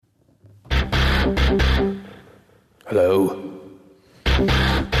Hello?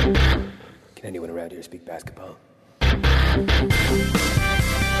 Can anyone around here speak basketball? There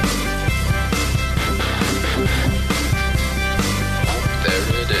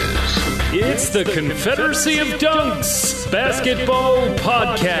it is. It's the Confederacy of Dunks Basketball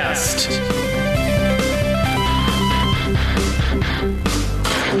Podcast.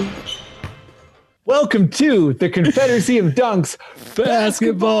 Welcome to the Confederacy of Dunks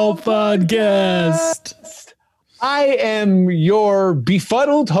Basketball Podcast. I am your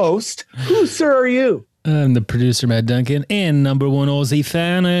befuddled host. Who, sir, are you? I'm the producer, Matt Duncan, and number one Aussie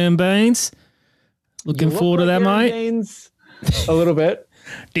fan, Aaron Baines. Looking forward to that, mate. Baines, a little bit.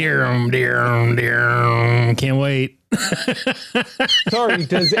 Can't wait. Sorry,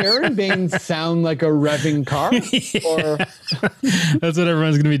 does Aaron Baines sound like a revving car? Or That's what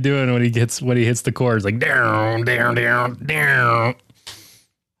everyone's gonna be doing when he hits the chords, like down. It's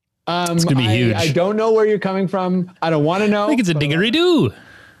gonna be huge. I don't know where you're coming from. I don't want to know. I think it's a didgeridoo.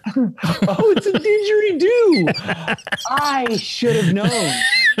 Oh, it's a didgeridoo. I should have known.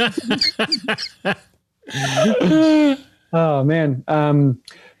 Oh man.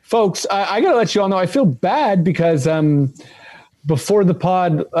 Folks, I gotta let you all know I feel bad because before the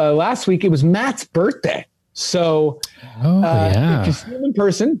pod last week, it was Matt's birthday. So if you see him in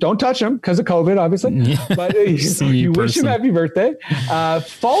person, don't touch him because of COVID, obviously. Yeah. But you wish him happy birthday.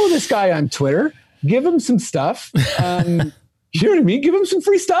 Follow this guy on Twitter. Give him some stuff. You know what I mean? Give him some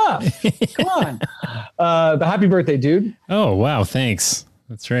free stuff. Come on. The happy birthday, dude. Oh, wow. Thanks.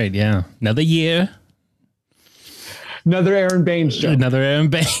 That's right. Yeah. Another year. Another Aaron Baines joke. Another Aaron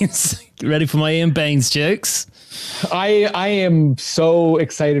Baines. Get ready for my Aaron Baines jokes. I am so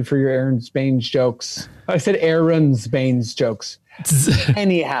excited for your Aaron Baines jokes. I said Aaron's Baines jokes.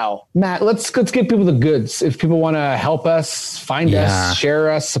 Anyhow, Matt, let's give people the goods. If people want to help us, find us,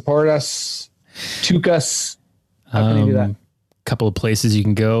 share us, support us, toque us, how can they do that? Couple of places you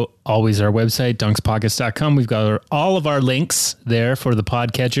can go. Always our website, dunkspodcast.com. We've got all of our links there for the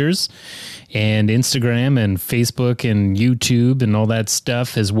podcatchers, and Instagram and Facebook and YouTube and all that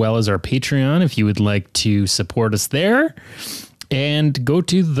stuff, as well as our Patreon if you would like to support us there. And go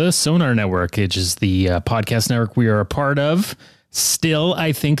to the Sonar Network, which is the podcast network we are a part of. Still,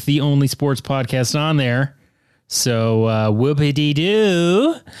 I think the only sports podcast on there. So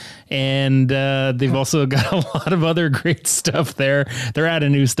whoopity-doo. And they've also got a lot of other great stuff there. They're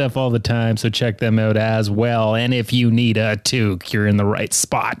adding new stuff all the time, so check them out as well. And if you need a toque, you're in the right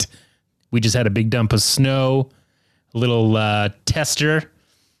spot. We just had a big dump of snow, a little tester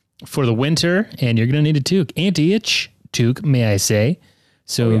for the winter, and you're going to need a toque. Anti-itch toque, may I say.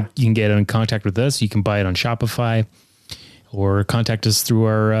 So you can get in contact with us. You can buy it on Shopify or contact us through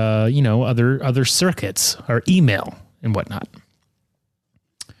our, other circuits, our email and whatnot.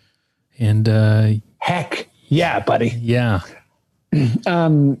 And heck yeah, buddy. Yeah.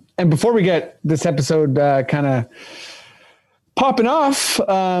 And before we get this episode kind of popping off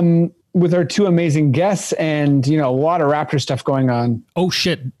with our two amazing guests and, a lot of Raptor stuff going on. Oh,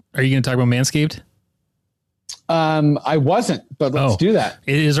 shit. Are you going to talk about Manscaped? I wasn't, but let's do that.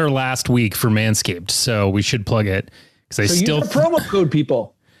 It is our last week for Manscaped, so we should plug it. So use the promo code,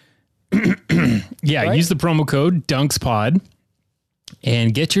 people. Yeah, right? Use the promo code DunksPod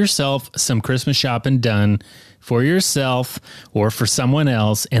and get yourself some Christmas shopping done for yourself or for someone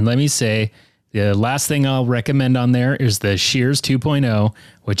else. And let me say, the last thing I'll recommend on there is the Shears 2.0,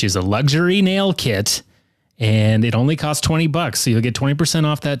 which is a luxury nail kit, and it only costs $20. So you'll get 20%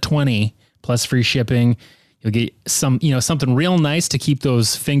 off that 20 plus free shipping. You'll get something real nice to keep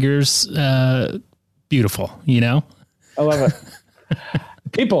those fingers beautiful, I love it.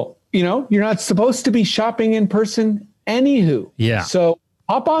 People, you're not supposed to be shopping in person anywho. Yeah. So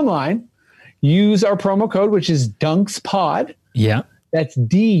hop online, use our promo code, which is DunksPod. Yeah. That's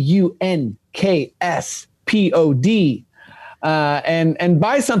DUNKSPOD. And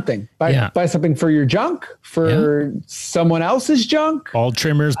buy something. Buy something for your junk, for someone else's junk. Ball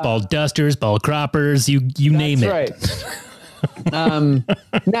trimmers, ball dusters, ball croppers, you name it. That's right.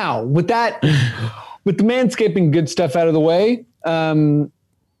 Now, with the manscaping good stuff out of the way, I'll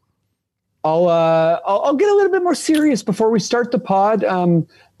get a little bit more serious before we start the pod.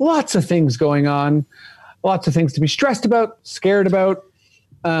 Lots of things going on, lots of things to be stressed about, scared about.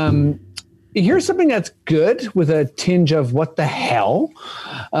 Here's something that's good with a tinge of what the hell.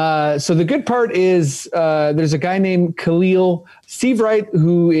 So the good part is there's a guy named Khalil Steve Wright,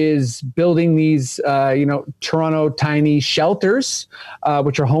 who is building these, Toronto tiny shelters,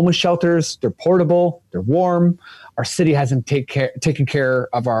 which are homeless shelters. They're portable. They're warm. Our city hasn't taken care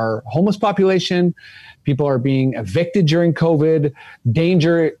of our homeless population. People are being evicted during COVID.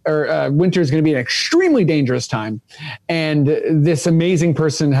 Winter is going to be an extremely dangerous time. And this amazing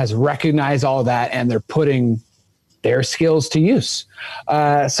person has recognized all that, and they're putting their skills to use.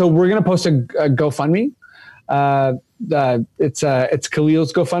 So we're going to post a GoFundMe. It's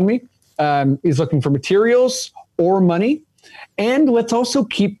Khalil's GoFundMe. He's looking for materials or money. And let's also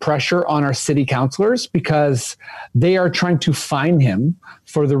keep pressure on our city councilors, because they are trying to fine him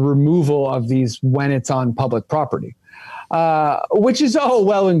for the removal of these when it's on public property, which is all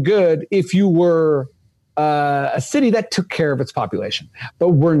well and good if you were a city that took care of its population. But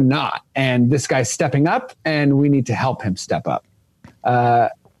we're not. And this guy's stepping up, and we need to help him step up.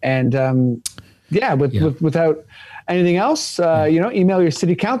 Without anything else, email your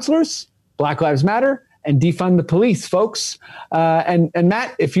city councilors, Black Lives Matter, and defund the police, folks. And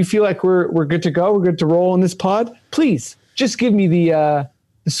Matt, if you feel like we're good to go, we're good to roll on this pod, please just give me the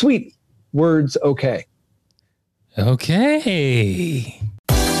sweet words. Okay. Okay.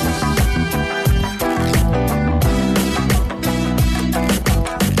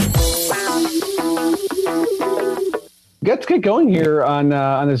 Let's get going here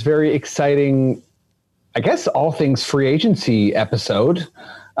on this very exciting, I guess, all things free agency episode.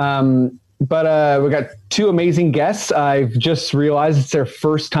 But we got two amazing guests. I've just realized it's their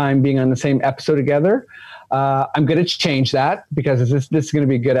first time being on the same episode together. I'm going to change that, because this is going to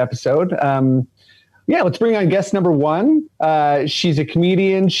be a good episode. Let's bring on guest number one. She's a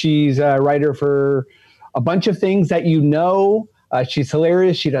comedian. She's a writer for a bunch of things that you know. She's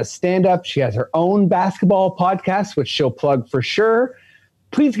hilarious. She does stand-up. She has her own basketball podcast, which she'll plug for sure.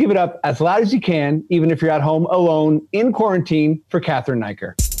 Please give it up as loud as you can, even if you're at home alone in quarantine, for Catherine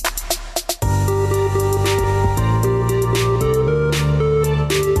Niker.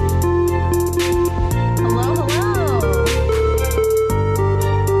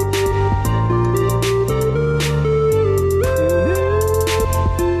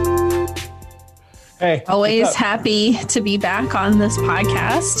 Hey, always happy to be back on this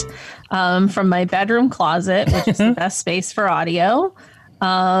podcast from my bedroom closet, which is the best space for audio.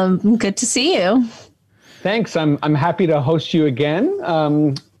 Good to see you. Thanks. I'm happy to host you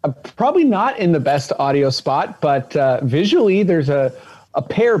again. Probably not in the best audio spot, but visually there's a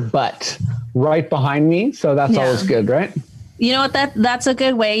pear butt right behind me. So that's always good, right? You know what? That's a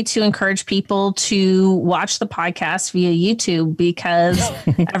good way to encourage people to watch the podcast via YouTube, because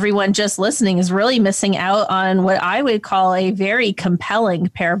everyone just listening is really missing out on what I would call a very compelling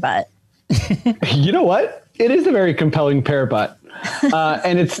pear butt. You know what? It is a very compelling pear butt.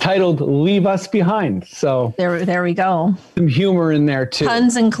 And it's titled Leave Us Behind. So there we go. Some humor in there too.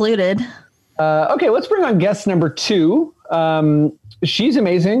 Puns included. Okay, let's bring on guest number two. She's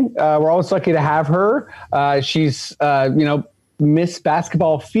amazing. We're always lucky to have her. She's, Miss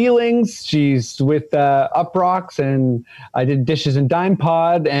Basketball Feelings. She's with Up Rocks, and I did Dishes and Dime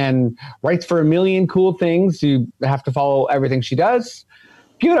Pod, and writes for a million cool things. You have to follow everything she does.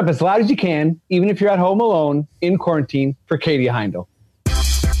 Give it up as loud as you can, even if you're at home alone in quarantine, for Katie Heindel.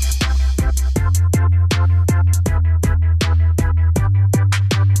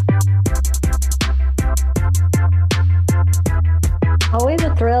 Always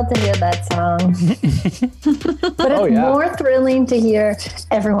a thrill to hear that song. But it's more thrilling to hear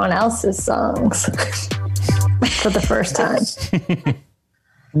everyone else's songs for the first time.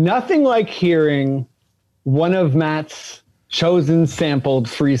 Nothing like hearing one of Matt's chosen sampled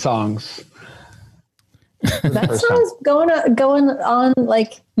free songs. That song's going on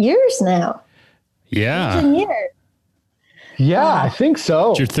like years now. Yeah. Years. Yeah, I think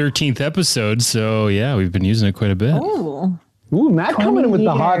so. It's your 13th episode, so yeah, we've been using it quite a bit. Ooh, Matt coming in with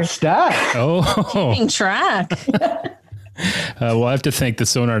the hot stat. Oh, keeping track. Well, I have to thank the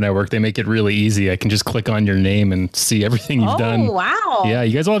Sonar Network. They make it really easy. I can just click on your name and see everything you've done. Oh, wow. Yeah,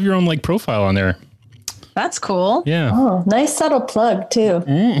 you guys all have your own profile on there. That's cool. Yeah. Oh, nice subtle plug too.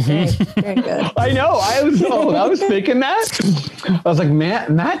 Mm-hmm. Very good. I know. I was thinking that. I was like,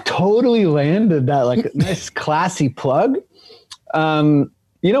 Matt totally landed that nice classy plug.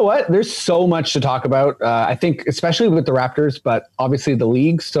 You know what? There's so much to talk about. I think, especially with the Raptors, but obviously the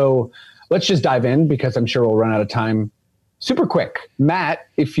league. So let's just dive in, because I'm sure we'll run out of time super quick. Matt,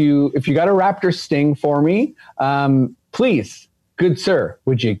 if you got a Raptor sting for me, please, good sir,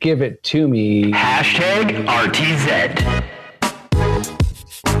 would you give it to me? Hashtag RTZ.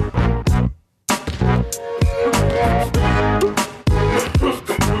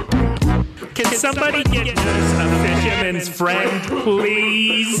 somebody get us a fisherman's friend,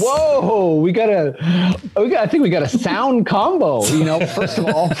 please? Whoa, I think we got a sound combo. You know, first of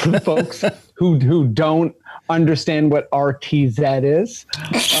all, for the folks who don't understand what RTZ is,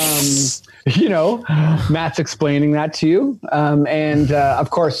 you know, Matt's explaining that to you. And of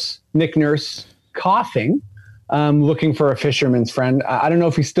course, Nick Nurse coughing, looking for a fisherman's friend. I don't know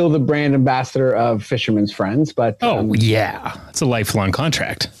if he's still the brand ambassador of Fisherman's Friends, but yeah, it's a lifelong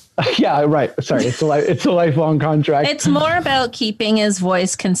contract. Yeah, right. Sorry, it's a lifelong contract. It's more about keeping his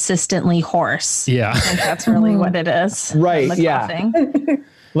voice consistently hoarse. Yeah, I think that's really what it is. Right. Yeah.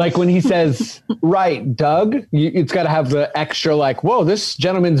 Like when he says, "Right, Doug," it's got to have the extra, like, "Whoa, this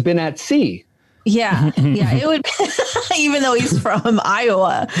gentleman's been at sea." Yeah, it would. Even though he's from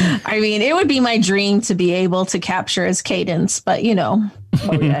Iowa, I mean, it would be my dream to be able to capture his cadence. But you know,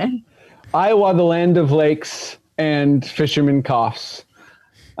 okay. Iowa, the land of lakes and fisherman coughs.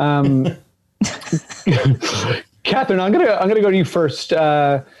 Catherine, I'm gonna go to you first.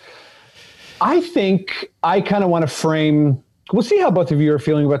 I think I kind of want to frame. We'll see how both of you are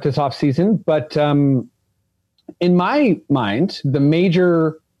feeling about this offseason, but in my mind, the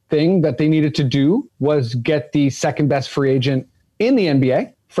major thing that they needed to do was get the second best free agent in the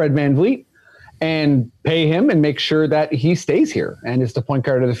NBA, Fred VanVleet, and pay him and make sure that he stays here and is the point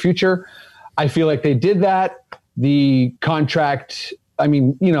guard of the future. I feel like they did that. The contract, I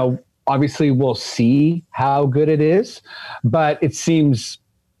mean, you know, obviously we'll see how good it is, but it seems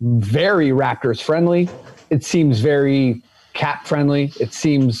very Raptors friendly. It seems very cap friendly. It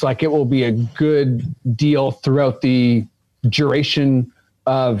seems like it will be a good deal throughout the duration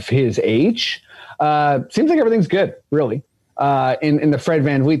of his age. Seems like everything's good, really, in the Fred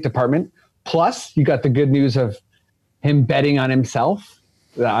VanVleet department. Plus, you got the good news of him betting on himself.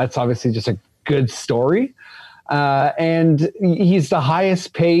 That's obviously just a good story. And he's the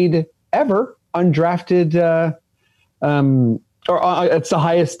highest paid ever undrafted, it's the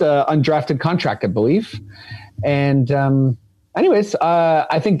highest undrafted contract, I believe. And anyways,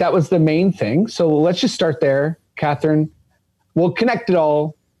 I think that was the main thing. So let's just start there, Catherine. We'll connect it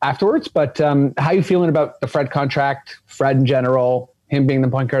all afterwards, but how are you feeling about the Fred contract, Fred in general, him being the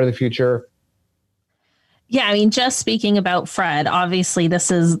point guard of the future? Yeah, I mean, just speaking about Fred, obviously this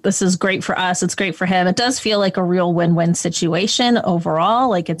is great for us. It's great for him. It does feel like a real win-win situation overall.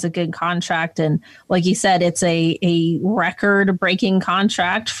 Like it's a good contract. And like you said, it's a record-breaking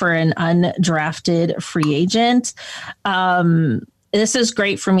contract for an undrafted free agent. This is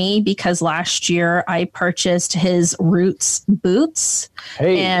great for me because last year I purchased his Roots boots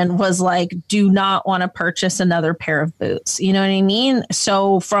and was like, do not want to purchase another pair of boots. You know what I mean?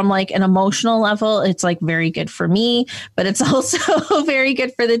 So from like an emotional level, it's like very good for me, but it's also very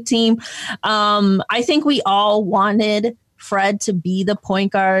good for the team. I think we all wanted Fred to be the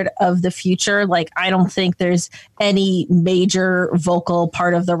point guard of the future. Like, I don't think there's any major vocal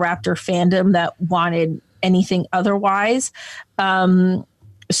part of the Raptor fandom that wanted anything otherwise.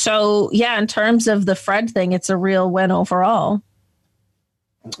 So yeah, in terms of the Fred thing, it's a real win overall.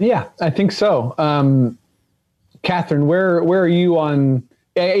 Yeah, I think so. Catherine, where are you on?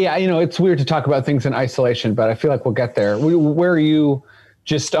 Yeah, you know, it's weird to talk about things in isolation, but I feel like we'll get there. Where are you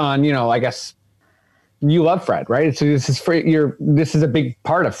just on, you know, I guess you love Fred, right? So this is a big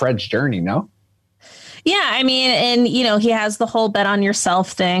part of Fred's journey, no? Yeah, I mean, and, you know, he has the whole bet on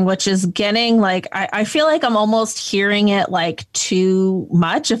yourself thing, which is getting like, I feel like I'm almost hearing it like too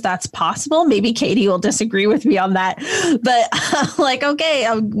much, if that's possible. Maybe Katie will disagree with me on that. But like,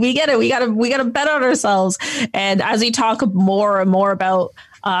 okay, we get it. We gotta bet on ourselves. And as we talk more and more about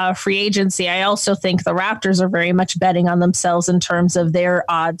free agency, I also think the Raptors are very much betting on themselves in terms of their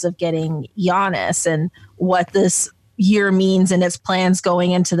odds of getting Giannis and what this year means and its plans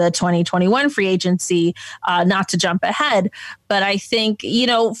going into the 2021 free agency, not to jump ahead. But I think, you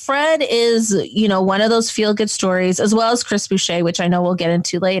know, Fred is, you know, one of those feel good stories, as well as Chris Boucher, which I know we'll get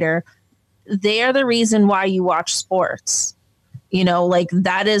into later. They are the reason why you watch sports. You know, like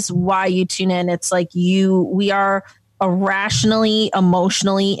that is why you tune in. It's like we are irrationally,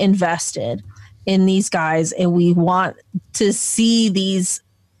 emotionally invested in these guys, and we want to see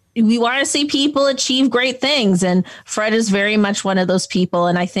people achieve great things. And Fred is very much one of those people.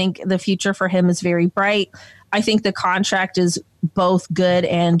 And I think the future for him is very bright. I think the contract is both good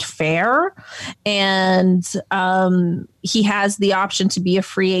and fair. And he has the option to be a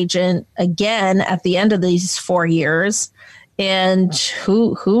free agent again at the end of these 4 years. And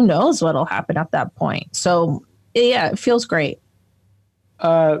who knows what'll happen at that point. So yeah, it feels great.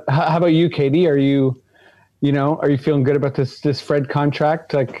 How about you, Katie? Are you feeling good about this Fred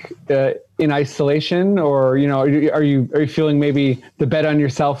contract? Like, in isolation, or are you feeling maybe the bet on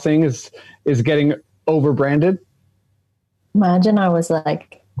yourself thing is getting over branded? Imagine I was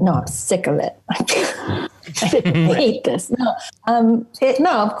like, no, I'm sick of it. I hate this. No,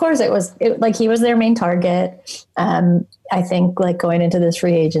 of course it was like he was their main target. I think like going into this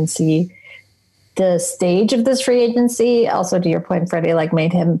free agency, the stage of this free agency, also to your point, Freddie, like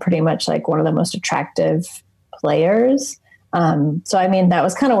made him pretty much like one of the most attractive players. So, I mean, that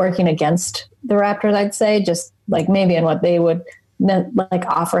was kind of working against the Raptors, I'd say, just like maybe in what they would like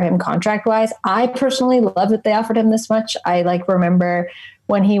offer him contract wise. I personally love that they offered him this much. I like remember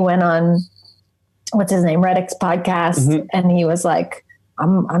when he went on, what's his name, Redick's podcast, and he was like,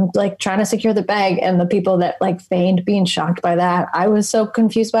 I'm like trying to secure the bag. And the people that like feigned being shocked by that, I was so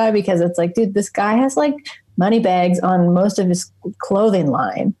confused by it, because it's like, dude, this guy has like money bags on most of his clothing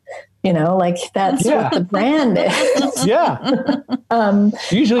line. Like that's what the brand is.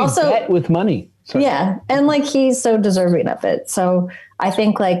 Usually also bet with money. So. Yeah. And like, he's so deserving of it. So I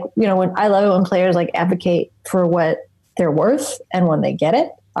think like, when I love it when players like advocate for what they're worth and when they get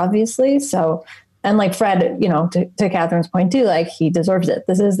it, obviously. So, and like Fred, to Catherine's point too, like he deserves it.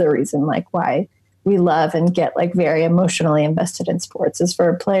 This is the reason like why we love and get like very emotionally invested in sports, is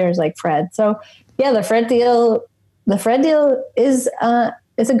for players like Fred. So yeah, the Fred deal is a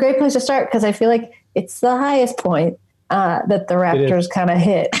great place to start, because I feel like it's the highest point that the Raptors kind of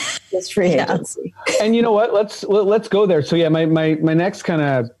hit this free agency. And you know what? Let's go there. So yeah, my next kind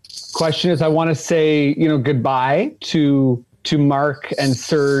of question is, I want to say goodbye to Mark and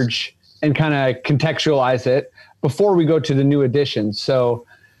Serge and kind of contextualize it before we go to the new additions. So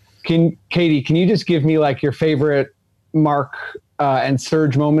Katie, can you just give me like your favorite Mark and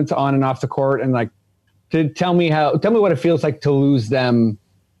Serge moments on and off the court, and like to tell me what it feels like to lose them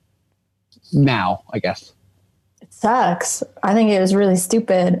now, I guess. It sucks. I think it was really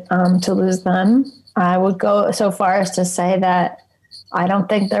stupid to lose them. I would go so far as to say that I don't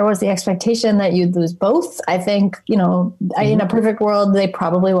think there was the expectation that you'd lose both. I think, in a perfect world, they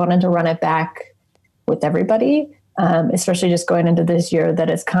probably wanted to run it back with everybody, especially just going into this year that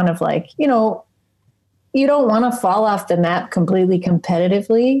it's kind of like, you don't want to fall off the map completely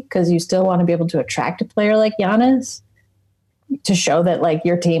competitively, because you still want to be able to attract a player like Giannis to show that like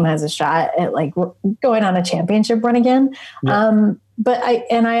your team has a shot at like going on a championship run again. Yeah. But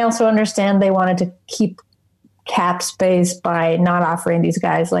I also understand they wanted to keep cap space by not offering these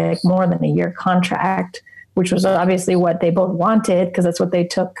guys like more than a year contract, which was obviously what they both wanted, because that's what they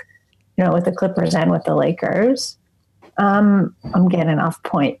took, with the Clippers and with the Lakers. I'm getting off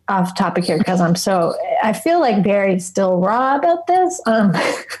topic here because I feel like Barry's still raw about this.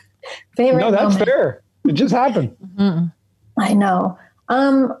 Favorite No, that's moment. fair. It just happened. Mm-hmm. I know.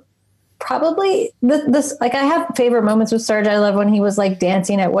 Probably this, like, I have favorite moments with Serge. I love when he was like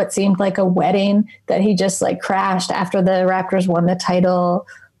dancing at what seemed like a wedding that he just like crashed after the Raptors won the title.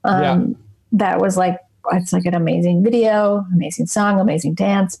 That was like, it's like an amazing video, amazing song, amazing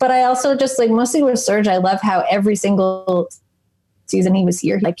dance. But I also just like, mostly with Serge, I love how every single season he was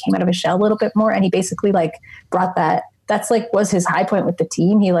here, he like came out of his shell a little bit more. And he basically like brought that's like was his high point with the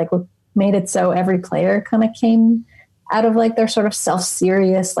team. He like made it so every player kind of came out of like their sort of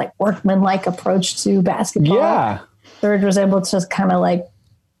self-serious, like workman-like approach to basketball. Yeah. Serge was able to just kind of like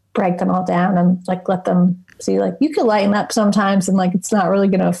break them all down and like let them see like you can lighten up sometimes, and like it's not really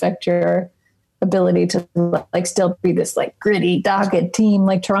going to affect your ability to like still be this like gritty, dogged team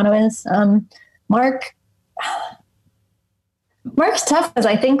like Toronto is. Mark's tough, because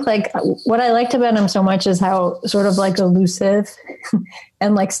I think like what I liked about him so much is how sort of like elusive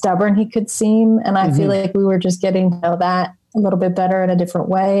and like stubborn he could seem. And I feel like we were just getting to know that a little bit better in a different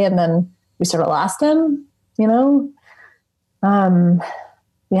way. And then we sort of lost him,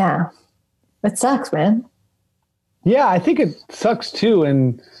 yeah, it sucks, man. Yeah, I think it sucks too.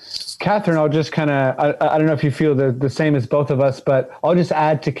 And Catherine, I'll just kind of, I don't know if you feel the same as both of us, but I'll just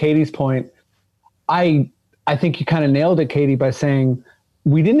add to Katie's point. I think you kind of nailed it, Katie, by saying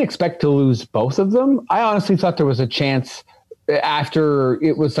we didn't expect to lose both of them. I honestly thought there was a chance after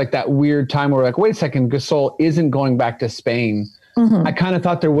it was like that weird time where like, wait a second, Gasol isn't going back to Spain. Mm-hmm. I kind of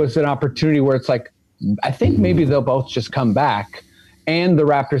thought there was an opportunity where it's like, I think maybe they'll both just come back, and the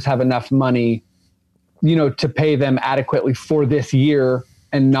Raptors have enough money, to pay them adequately for this year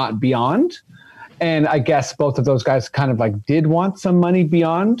and not beyond. And I guess both of those guys kind of like did want some money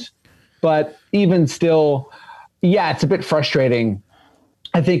beyond. But even still, yeah, it's a bit frustrating.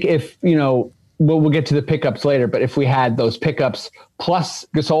 I think if, we'll get to the pickups later, but if we had those pickups plus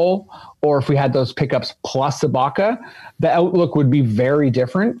Gasol, or if we had those pickups plus Ibaka, the outlook would be very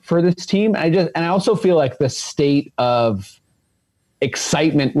different for this team. And I also feel like the state of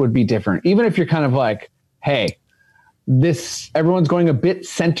excitement would be different. Even if you're kind of like, hey, everyone's going a bit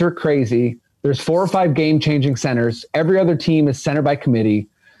center crazy. There's 4 or 5 game-changing centers. Every other team is center by committee.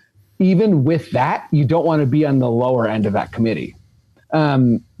 Even with that, you don't want to be on the lower end of that committee.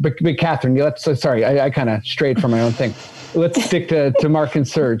 But Catherine, sorry, I kind of strayed from my own thing. Let's stick to Mark and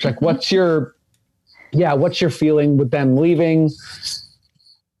Serge. Like, what's your feeling with them leaving?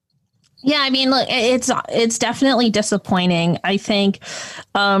 Yeah, I mean, look, it's definitely disappointing. I think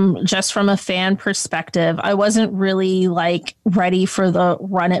just from a fan perspective, I wasn't really like ready for the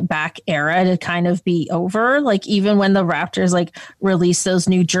run it back era to kind of be over. Like even when the Raptors like released those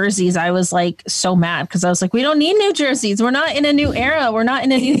new jerseys, I was like so mad because I was like, we don't need new jerseys. We're not in a new era. We're not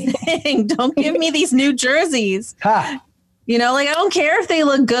in a new thing. Don't give me these new jerseys. Ha. You know, like, I don't care if they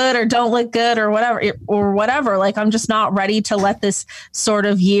look good or don't look good or whatever. Like, I'm just not ready to let this sort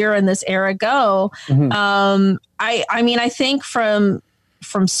of year and this era go. Mm-hmm. I mean, I think from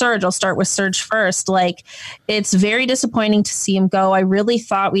Serge, I'll start with Serge first. Like, it's very disappointing to see him go. I really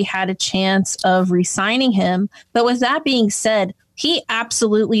thought we had a chance of re-signing him. But with that being said, he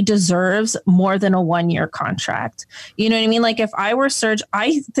absolutely deserves more than a 1-year contract. You know what I mean? Like, if I were Serge,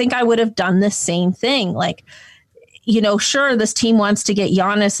 I think I would have done the same thing. Like, you know, sure, this team wants to get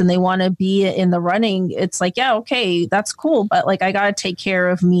Giannis and they want to be in the running. It's like, yeah, okay, that's cool. But like, I got to take care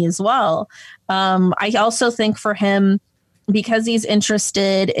of me as well. I also think for him, because he's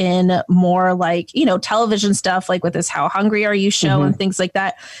interested in more like, you know, television stuff, like with this How Hungry Are You show and things like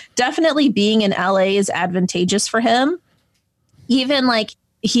that, definitely being in LA is advantageous for him. Even like,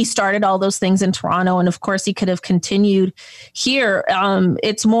 he started all those things in Toronto, and of course he could have continued here.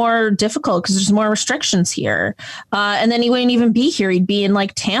 It's more difficult because there's more restrictions here. And then he wouldn't even be here. He'd be in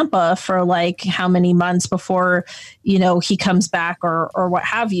like Tampa for like how many months before, you know, he comes back or what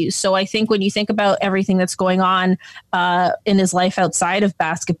have you. So I think when you think about everything that's going on in his life outside of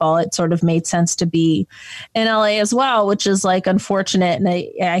basketball, it sort of made sense to be in LA as well, which is like unfortunate. And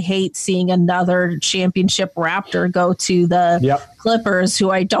I hate seeing another championship Raptor go to the Clippers,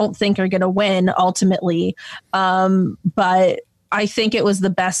 who I don't think are going to win ultimately. But I think it was the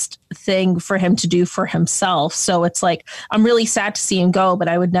best thing for him to do for himself. So it's like, I'm really sad to see him go, but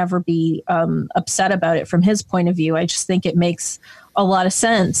I would never be upset about it from his point of view. I just think it makes a lot of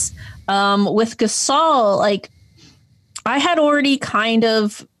sense. With Gasol, like, I had already kind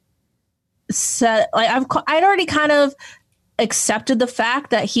of said, like, I'd already kind of accepted the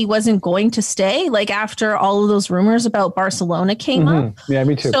fact that he wasn't going to stay, like after all of those rumors about Barcelona came up. Yeah,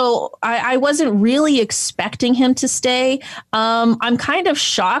 me too. So I wasn't really expecting him to stay. I'm kind of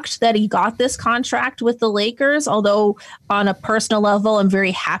shocked that he got this contract with the Lakers, although on a personal level, I'm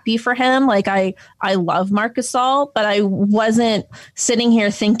very happy for him. Like I love Marc Gasol, but I wasn't sitting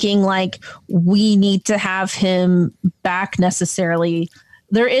here thinking like we need to have him back necessarily.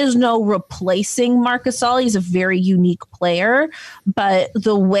 There is no replacing Marc Gasol. He's a very unique player, but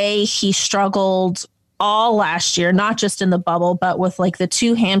the way he struggled all last year, not just in the bubble, but with like the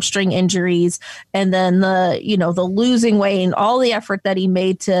 2 hamstring injuries and then the losing weight and all the effort that he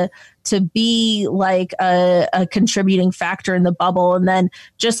made to be like a contributing factor in the bubble. And then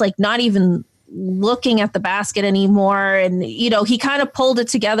just like not even looking at the basket anymore. And, you know, he kind of pulled it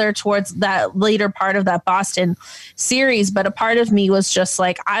together towards that later part of that Boston series. But a part of me was just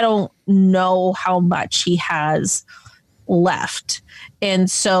like, I don't know how much he has left.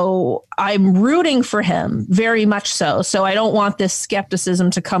 And so I'm rooting for him very much so. So I don't want this skepticism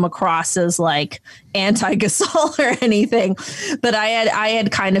to come across as like anti-Gasol or anything. But I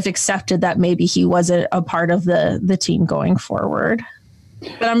had kind of accepted that maybe he wasn't a part of the team going forward.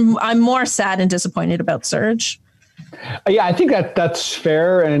 But I'm more sad and disappointed about Serge. Yeah, I think that's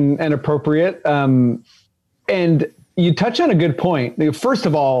fair and appropriate. And you touch on a good point. First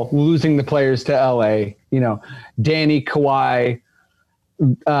of all, losing the players to LA, you know, Danny, Kawhi,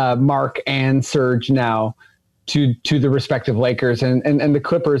 Mark, and Serge now to the respective Lakers and the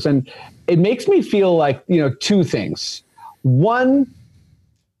Clippers. And it makes me feel like, you know, 2 things. One,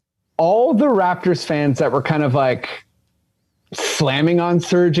 all the Raptors fans that were kind of like slamming on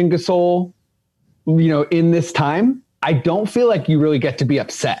Serge and Gasol, you know, in this time, I don't feel like you really get to be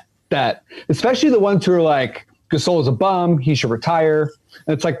upset that, especially the ones who are like, Gasol is a bum, he should retire.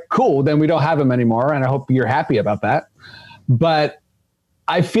 And it's like, cool, then we don't have him anymore. And I hope you're happy about that. But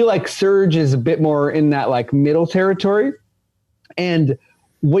I feel like Serge is a bit more in that like middle territory. And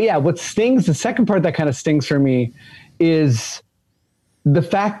what stings, the second part that kind of stings for me is the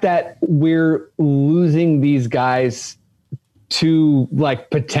fact that we're losing these guys to like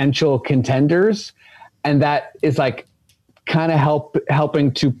potential contenders. And that is like kind of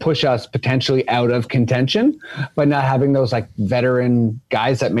helping to push us potentially out of contention, but not having those like veteran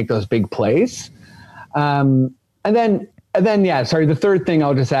guys that make those big plays. And then, the third thing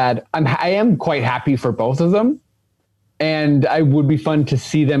I'll just add, I am quite happy for both of them. And I would be fun to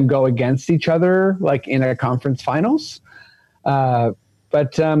see them go against each other, like in a conference finals.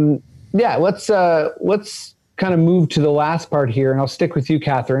 Let's kind of move to the last part here, and I'll stick with you,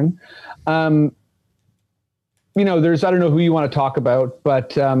 Catherine. There's, I don't know who you want to talk about,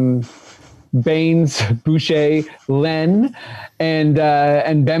 but Baines, Boucher, Len, and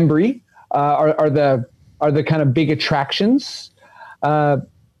Bembry are the kind of big attractions. I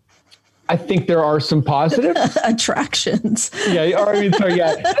think there are some positive attractions. Yeah. Or,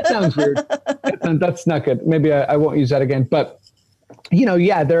 that sounds weird. That's not good. Maybe I won't use that again, but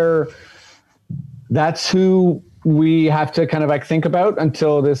that's who we have to kind of like think about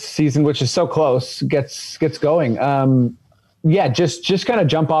until this season, which is so close, gets going. Just kind of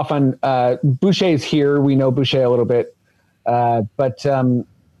jump off on Boucher's here. We know Boucher a little bit, how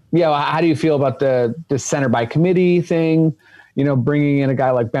do you feel about the center by committee thing? Bringing in a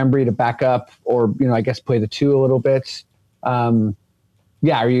guy like Bembry to back up, or I guess play the two a little bit. Does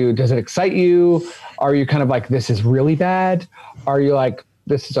it excite you? Are you kind of like, this is really bad? Are you like,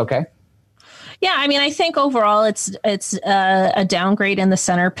 this is okay? Yeah, I mean, I think overall it's a downgrade in the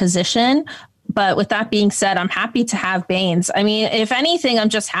center position. But with that being said, I'm happy to have Baines. I mean, if anything, I'm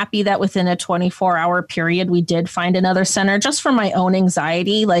just happy that within a 24-hour period, we did find another center, just for my own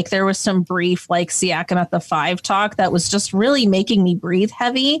anxiety. Like, there was some brief, like, Siakam at the 5 talk that was just really making me breathe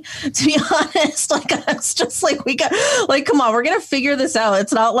heavy, to be honest. Like, I was just like, come on, we're going to figure this out.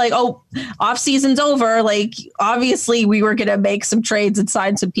 It's not like, oh, off season's over. Like, obviously we were going to make some trades and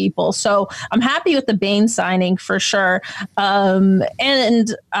sign some people. So I'm happy with the Baines signing for sure. As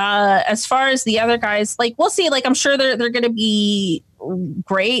far as the other guys, like, we'll see. Like, I'm sure they're going to be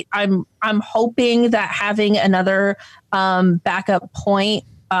great. I'm hoping that having another backup point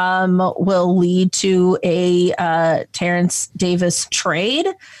will lead to a Terrence Davis trade.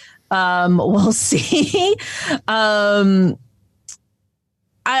 We'll see. I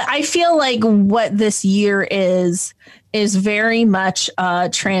feel like what this year is very much a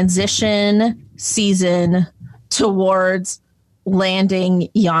transition season towards landing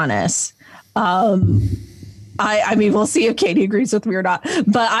Giannis. I mean, we'll see if Katie agrees with me or not,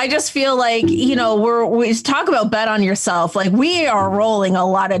 but I just feel like, we talk about bet on yourself. Like, we are rolling a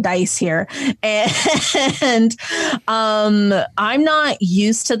lot of dice here, and I'm not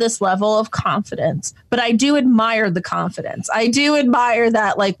used to this level of confidence, but I do admire the confidence. I do admire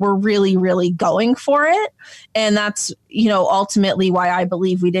that, like, we're really, really going for it. And that's, ultimately why I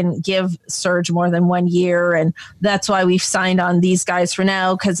believe we didn't give Serge more than 1 year. And that's why we've signed on these guys for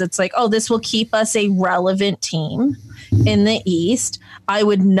now, because it's like, oh, this will keep us a relevant team in the East. I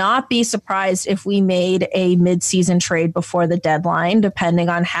would not be surprised if we made a midseason trade before the deadline, depending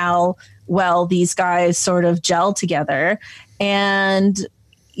on how well these guys sort of gel together. And,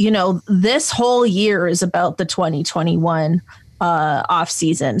 this whole year is about the 2021 off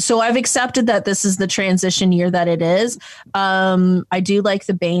season. So I've accepted that this is the transition year that it is. I do like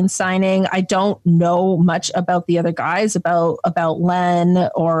the Baines signing. I don't know much about the other guys, about Len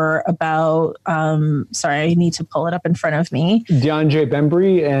or about, sorry, I need to pull it up in front of me. DeAndre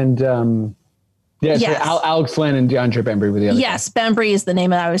Bembry and, yes. Alex Len and DeAndre Bembry were the other. Yes, Bembry is the name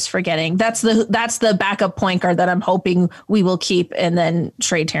that I was forgetting. That's the backup point guard that I'm hoping we will keep and then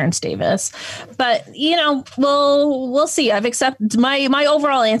trade Terrence Davis. But we'll see. I've accepted my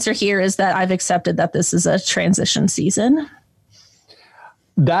overall answer here is that I've accepted that this is a transition season.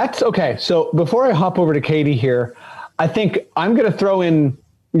 That's okay. So before I hop over to Katie here, I think I'm going to throw in,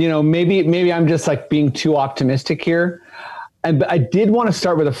 maybe I'm just like being too optimistic here. But I did want to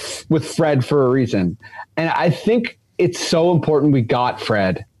start with Fred for a reason. And I think it's so important we got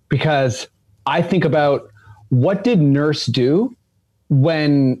Fred, because I think about what did Nurse do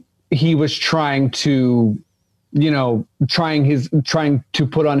when he was trying to put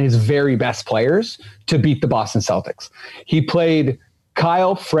on his very best players to beat the Boston Celtics. He played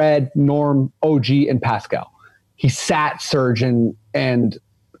Kyle, Fred, Norm, OG, and Pascal. He sat Serge and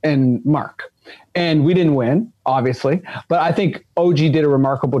Mark. And we didn't win, obviously, but I think OG did a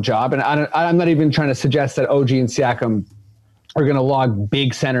remarkable job. And I'm not even trying to suggest that OG and Siakam are going to log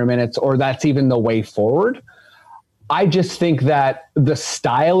big center minutes or that's even the way forward. I just think that the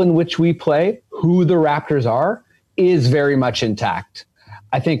style in which we play, who the Raptors are, is very much intact.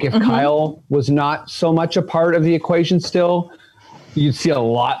 I think if Kyle was not so much a part of the equation still, you'd see a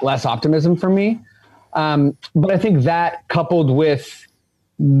lot less optimism from me. But I think that coupled with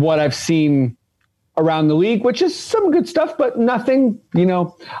what I've seen around the league, which is some good stuff, but nothing,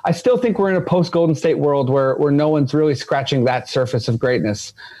 I still think we're in a post Golden State world where no one's really scratching that surface of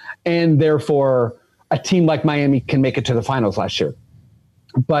greatness. And therefore a team like Miami can make it to the finals last year.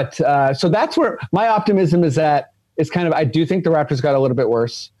 But so that's where my optimism is at. Is kind of, I do think the Raptors got a little bit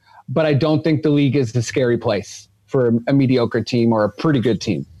worse, but I don't think the league is the scary place for a mediocre team or a pretty good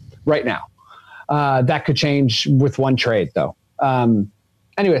team right now. That could change with one trade though.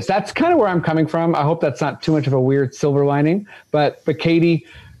 Anyways, that's kind of where I'm coming from. I hope that's not too much of a weird silver lining, but Katie,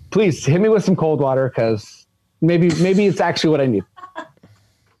 please hit me with some cold water, because maybe it's actually what I need.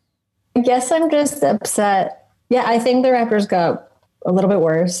 I guess I'm just upset. Yeah, I think the Raptors got a little bit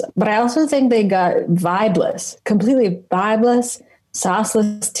worse, but I also think they got completely vibeless,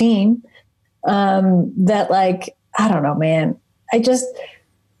 sauceless team. That I don't know, man. This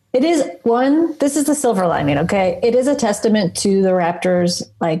is the silver lining. Okay. It is a testament to the Raptors,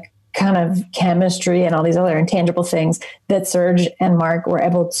 kind of chemistry and all these other intangible things that Serge and Mark were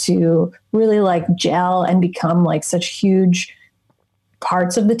able to really gel and become such huge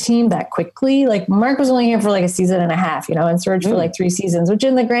parts of the team that quickly. Mark was only here for a season and a half, and Serge for 3 seasons, which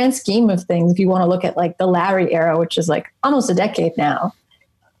in the grand scheme of things, if you want to look at the Larry era, which is almost a decade now,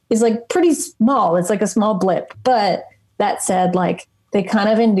 is pretty small. It's a small blip. But that said, they kind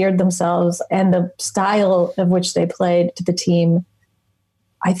of endeared themselves, and the style of which they played to the team,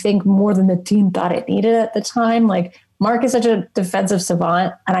 I think more than the team thought it needed at the time. Mark is such a defensive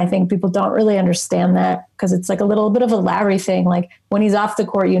savant, and I think people don't really understand that, because it's a little bit of a Larry thing. When he's off the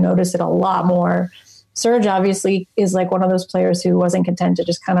court, you notice it a lot more. Serge obviously is one of those players who wasn't content to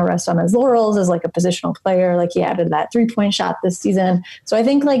just kind of rest on his laurels as a positional player. He added that 3-point shot this season. So I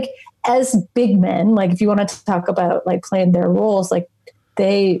think as big men, if you want to talk about playing their roles,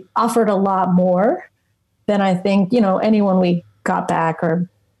 they offered a lot more than I think, anyone we got back, or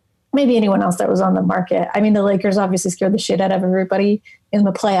maybe anyone else that was on the market. I mean, the Lakers obviously scared the shit out of everybody in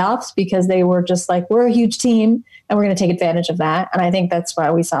the playoffs, because they were just we're a huge team and we're going to take advantage of that. And I think that's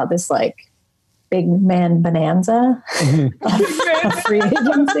why we saw this big man bonanza of free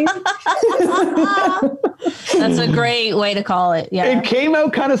agency. That's a great way to call it. Yeah. It came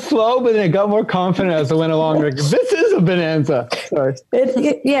out kind of slow, but then it got more confident as it went along. This is a bonanza. Sorry.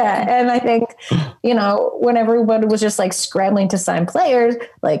 Yeah. And I think, when everyone was just scrambling to sign players,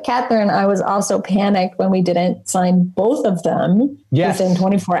 Catherine, I was also panicked when we didn't sign both of them within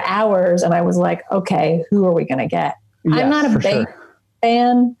 24 hours. And I was okay, who are we going to get? Yes, I'm not a big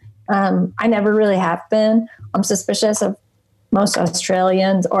fan. I never really have been. I'm suspicious of most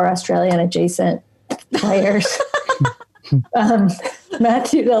Australians or Australian adjacent players.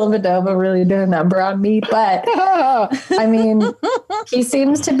 Matthew Dellavedova really did a number on me, but I mean, he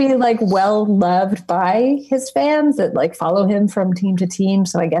seems to be well loved by his fans that follow him from team to team.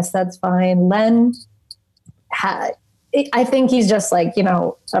 So I guess that's fine. Len, I think he's just an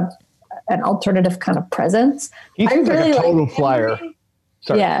alternative kind of presence. He's really a total flyer.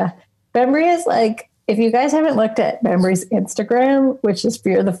 Sorry. Yeah. Bembry is if you guys haven't looked at Bembry's Instagram, which is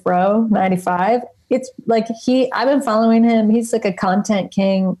Fear the Fro 95, it's I've been following him. He's a content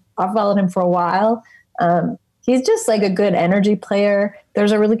king. I've followed him for a while. He's just a good energy player.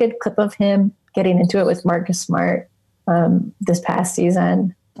 There's a really good clip of him getting into it with Marcus Smart this past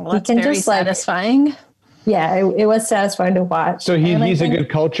season. Well, that's very satisfying. Yeah, it was satisfying to watch. So he's a good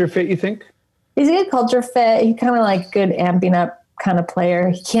culture fit, you think? He's a good culture fit. He kind of good amping up kind of player.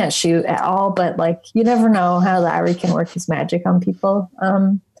 He can't shoot at all, but you never know how Larry can work his magic on people.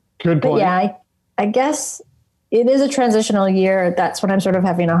 Good point. But yeah, I guess it is a transitional year. That's what I'm sort of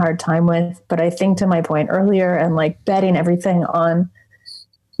having a hard time with. But I think, to my point earlier, and betting everything on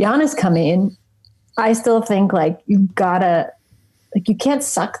Giannis coming, I still think you gotta, you can't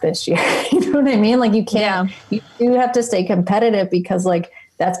suck this year. You know what I mean? You can't. Yeah. You have to stay competitive, because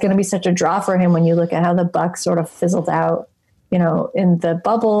that's going to be such a draw for him when you look at how the Bucks sort of fizzled out, in the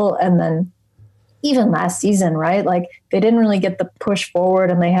bubble, and then even last season, right? They didn't really get the push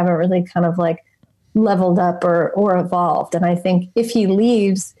forward, and they haven't really kind of leveled up or evolved. And I think if he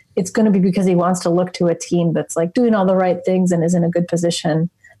leaves, it's going to be because he wants to look to a team that's doing all the right things and is in a good position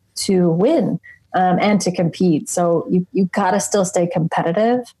to win and to compete. So you got to still stay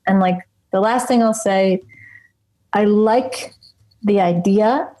competitive. And the last thing I'll say, I like the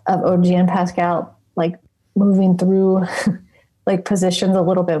idea of OG and Pascal moving through positions a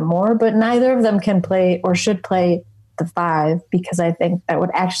little bit more, but neither of them can play or should play the 5, because I think that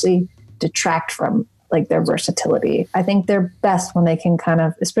would actually detract from their versatility. I think they're best when they can kind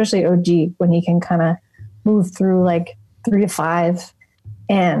of, especially OG, when he can kind of move through 3 to 5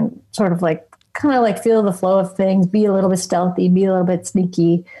 and sort of kind of feel the flow of things, be a little bit stealthy, be a little bit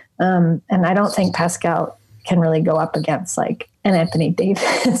sneaky. And I don't think Pascal can really go up against like an Anthony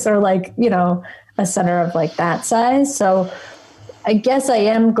Davis or like, you know, a center of like that size. So I guess I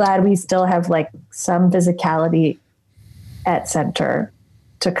am glad we still have like some physicality at center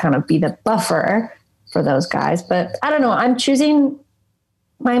to kind of be the buffer for those guys. But I don't know. I'm choosing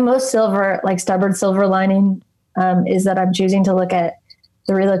my most stubborn silver lining is that I'm choosing to look at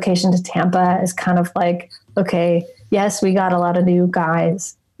the relocation to Tampa as kind of like, okay, yes, we got a lot of new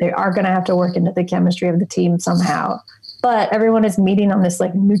guys. They are going to have to work into the chemistry of the team somehow. But everyone is meeting on this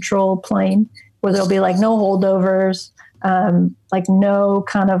like neutral plane where there'll be like no holdovers, like no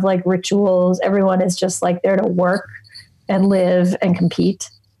kind of like rituals. Everyone is just like there to work and live and compete.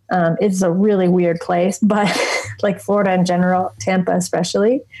 It's a really weird place, but like Florida in general, Tampa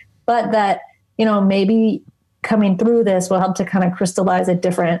especially, but that, you know, maybe coming through this will help to kind of crystallize a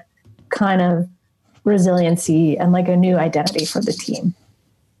different kind of resiliency and like a new identity for the team.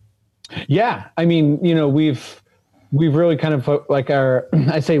 Yeah. I mean, you know, we've really kind of like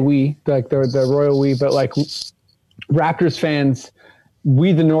I say we, like the royal we, but like Raptors fans,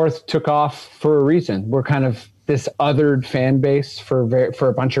 we, the North, took off for a reason. We're kind of this othered fan base for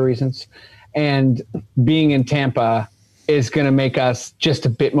a bunch of reasons. And being in Tampa is going to make us just a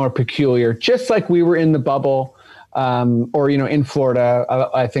bit more peculiar, just like we were in the bubble or, you know, in Florida,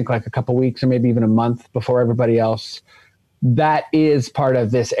 I think like a couple weeks or maybe even a month before everybody else. That is part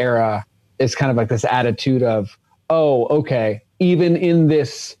of this era, is kind of like this attitude of, oh, okay, even in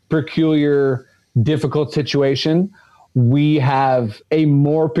this peculiar, difficult situation, we have a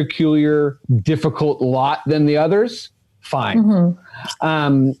more peculiar, difficult lot than the others. Fine.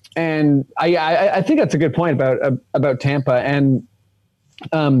 Mm-hmm. And I think that's a good point about Tampa. And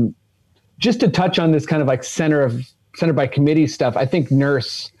just to touch on this kind of like center by committee stuff, I think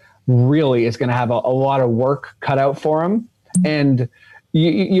Nurse really is going to have a lot of work cut out for him. And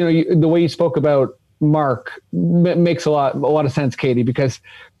you know, the way you spoke about Mark makes a lot of sense, Katie, because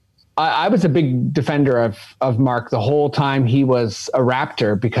I was a big defender of Mark the whole time he was a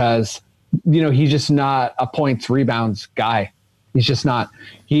Raptor, because, you know, he's just not a points rebounds guy. He's just not.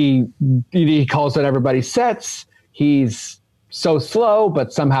 He calls out everybody's sets. He's so slow,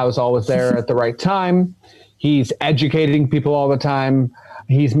 but somehow is always there at the right time. He's educating people all the time.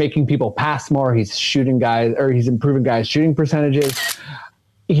 He's making people pass more. He's shooting guys, or he's improving guys' shooting percentages.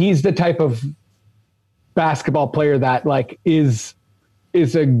 He's the type of basketball player that like is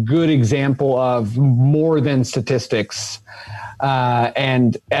a good example of more than statistics.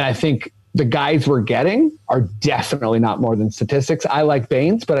 And I think the guys we're getting are definitely not more than statistics. I like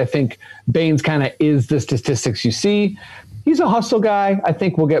Baines, but I think Baines kind of is the statistics you see. He's a hustle guy. I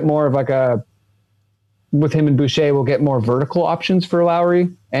think we'll get more of like with him and Boucher, we'll get more vertical options for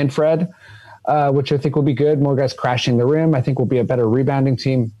Lowry and Fred, which I think will be good. More guys crashing the rim. I think we'll be a better rebounding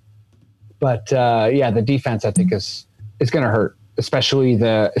team. But yeah, the defense I think is going to hurt, especially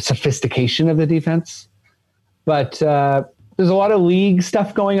the sophistication of the defense. But there's a lot of league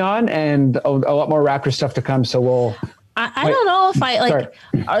stuff going on and a lot more Raptor stuff to come. So I don't know if I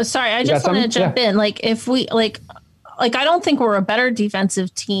like, sorry, I just want to jump in. Like if we like I don't think we're a better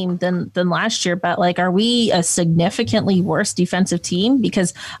defensive team than last year, but like, are we a significantly worse defensive team?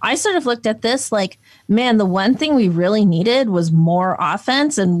 Because I sort of looked at this like, man, the one thing we really needed was more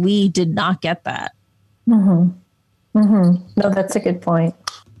offense, and we did not get that. Mm-hmm. Mm-hmm. No, that's a good point.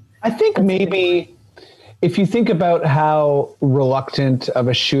 I think maybe if you think about how reluctant of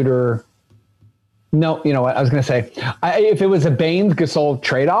a shooter, no, you know what I was going to say, if it was a Baines Gasol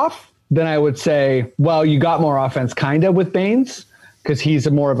trade-off, then I would say, well, you got more offense kind of with Baines because he's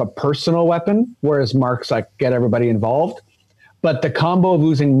more of a personal weapon, whereas Mark's like get everybody involved. But the combo of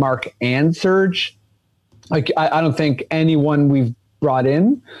losing Mark and Serge, like I don't think anyone we've brought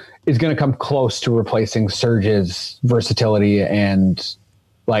in is going to come close to replacing Serge's versatility and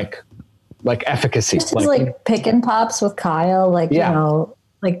like efficacy. Just like pick and pops with Kyle, like, yeah. You know,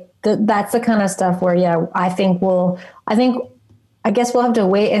 like that's the kind of stuff where, yeah, I guess we'll have to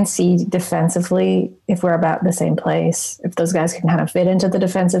wait and see defensively if we're about the same place, if those guys can kind of fit into the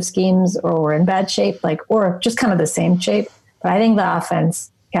defensive schemes or we're in bad shape, like, or just kind of the same shape. But I think the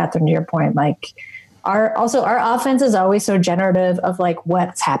offense, Catherine, to your point, like our offense is always so generative of like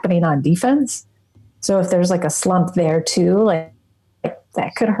what's happening on defense. So if there's like a slump there too, like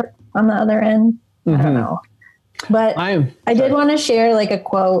that could hurt on the other end. Mm-hmm. I don't know. But I did want to share like a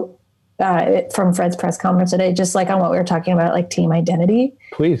quote from Fred's press conference today, just like on what we were talking about, like team identity.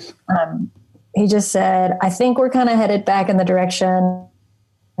 Please. He just said, I think we're kind of headed back in the direction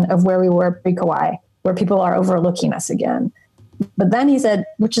of where we were pre-Kawhi, where people are overlooking us again. But then he said,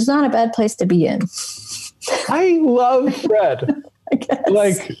 which is not a bad place to be in. I love Fred. I guess.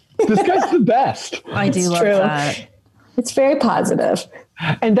 Like, this guy's the best. I do love true. that. It's very positive.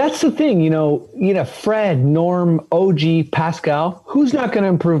 And that's the thing, Fred, Norm, OG, Pascal, who's not going to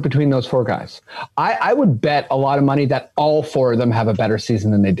improve between those four guys? I would bet a lot of money that all four of them have a better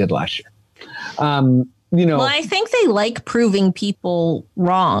season than they did last year. Well, I think they like proving people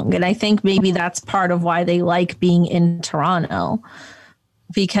wrong. And I think maybe that's part of why they like being in Toronto.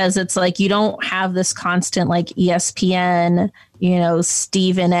 Because it's like you don't have this constant like ESPN,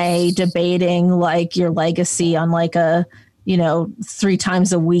 Stephen A debating like your legacy on like a 3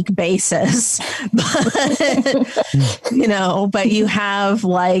 times a week basis. But you have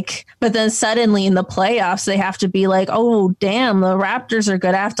but then suddenly in the playoffs, they have to be like, oh, damn, the Raptors are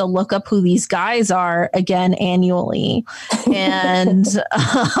good. I have to look up who these guys are again annually. And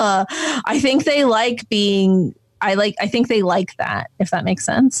I think they like being, I think they like that, if that makes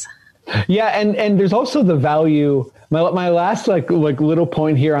sense. Yeah. And there's also the value. My last like little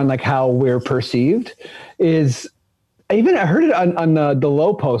point here on like how we're perceived is, I heard it on the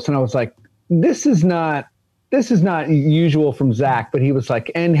low post, and I was like, this is not usual from Zach, but he was like,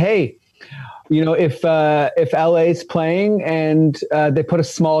 and hey, if LA's playing and they put a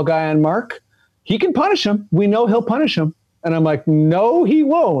small guy on Mark, he can punish him. We know he'll punish him. And I'm like, no, he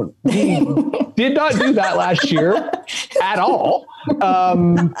won't. He did not do that last year at all.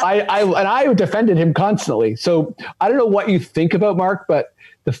 I defended him constantly. So I don't know what you think about Mark, but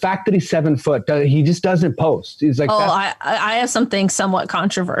the fact that he's 7 foot, he just doesn't post. He's like, I have something somewhat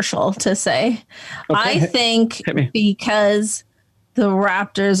controversial to say. Okay. I think because the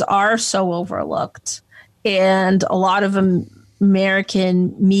Raptors are so overlooked and a lot of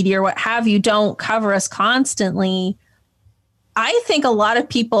American media or what have you don't cover us constantly. I think a lot of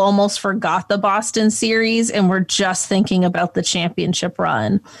people almost forgot the Boston series and were just thinking about the championship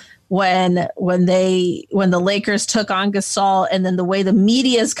run when the Lakers took on Gasol, and then the way the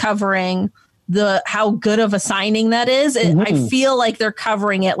media is covering how good of a signing that is. I feel like they're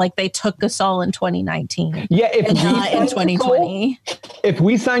covering it like they took Gasol in 2019. Yeah, in 2020. If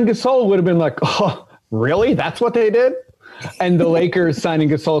we signed Gasol, it would have been like, oh, really? That's what they did? And the Lakers signing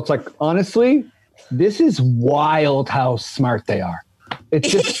Gasol, it's like, honestly, this is wild how smart they are. It's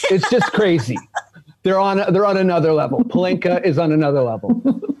just crazy. They're on another level. Pelinka is on another level.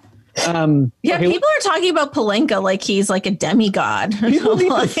 People are talking about Pelinka like he's like a demigod. People need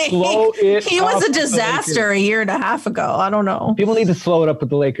to slow it He was a disaster a year and a half ago. I don't know. People need to slow it up with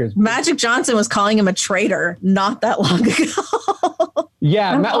the Lakers. Magic Johnson was calling him a traitor not that long ago.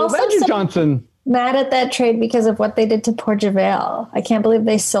 Yeah, Magic Johnson. Mad at that trade because of what they did to poor JaVale. I can't believe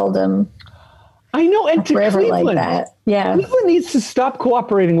they sold him. I know, and to Cleveland, like that. Yeah, Cleveland needs to stop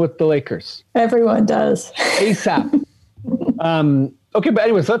cooperating with the Lakers. Everyone does ASAP. Okay, but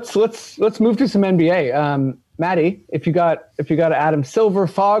anyways, let's move to some NBA. Maddie, if you got Adam Silver,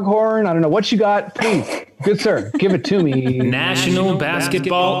 Foghorn, I don't know what you got. Please, good sir, give it to me. National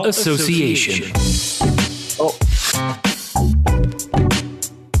Basketball Association. Oh.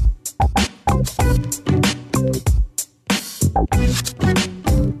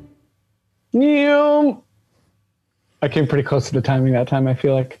 I came pretty close to the timing that time, I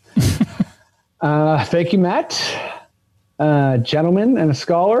feel like. Thank you, Matt. Gentleman and a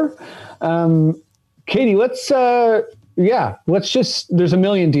scholar. Katie, let's just, there's a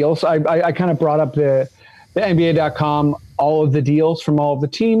million deals. I kind of brought up the NBA.com, all of the deals from all of the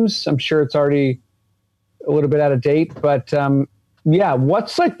teams. I'm sure it's already a little bit out of date, but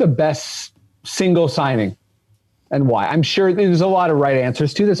what's like the best single signing and why? I'm sure there's a lot of right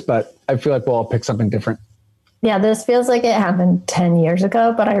answers to this, but I feel like we'll all pick something different. Yeah, this feels like it happened 10 years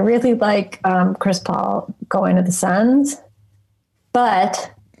ago, but I really like Chris Paul going to the Suns.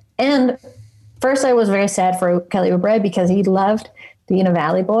 And first I was very sad for Kelly Oubre because he loved being a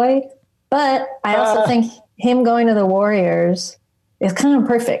Valley boy. But I also think him going to the Warriors is kind of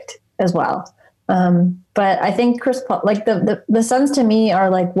perfect as well. But I think Chris Paul, like the Suns to me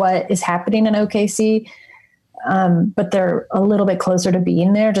are like what is happening in OKC. But they're a little bit closer to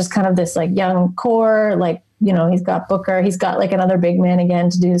being there, just kind of this like young core, like, he's got Booker, he's got like another big man again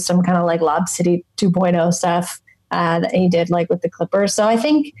to do some kind of like Lob City 2.0 stuff that he did like with the Clippers. So I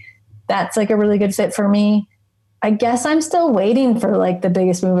think that's like a really good fit for me. I guess I'm still waiting for like the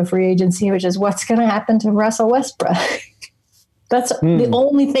biggest move of free agency, which is what's going to happen to Russell Westbrook. That's the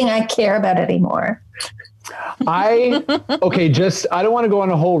only thing I care about anymore. I don't want to go on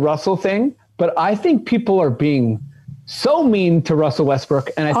a whole Russell thing, but I think people are being so mean to Russell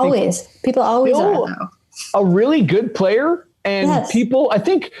Westbrook. And I think people always are now. A really good player And people, I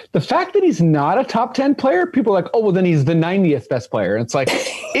think the fact that he's not a top 10 player, people are like, oh, well, then he's the 90th best player. And it's like,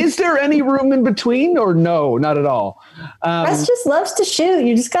 is there any room in between or no, not at all? Russ just loves to shoot.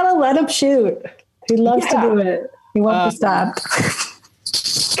 You just got to let him shoot. He loves to do it. He won't be stopped.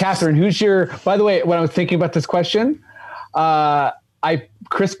 Catherine, by the way, when I was thinking about this question,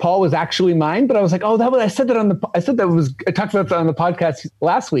 Chris Paul was actually mine, but I was like, oh, I talked about that on the podcast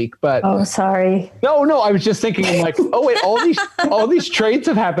last week, but oh, sorry. No, I was just thinking, I'm like, oh wait, all these trades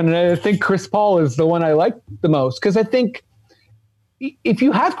have happened. And I think Chris Paul is the one I like the most. Cause I think if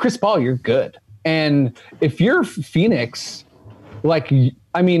you have Chris Paul, you're good. And if you're Phoenix, like,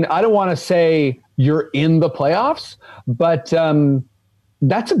 I mean, I don't want to say you're in the playoffs, but,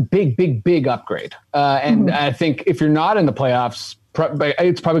 that's a big upgrade. And I think if you're not in the playoffs,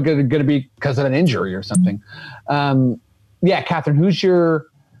 it's probably going to be because of an injury or something. Catherine, who's your?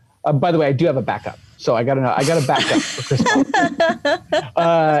 By the way, I do have a backup, so I got a backup for Chris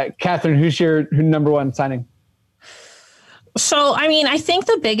Paul. Catherine, who's your number one signing? So, I mean, I think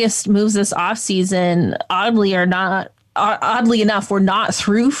the biggest moves this offseason, oddly enough, were not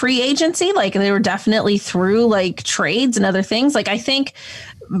through free agency. Like, they were definitely through like trades and other things. Like, I think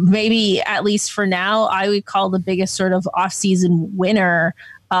maybe, at least for now, I would call the biggest sort of offseason winner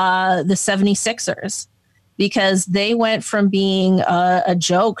the 76ers, because they went from being a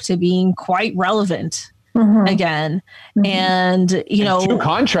joke to being quite relevant again. And, two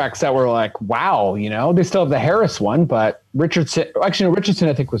contracts that were like, wow, they still have the Harris one, but Richardson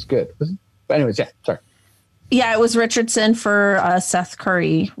I think was good. But anyways, sorry. Yeah, it was Richardson for Seth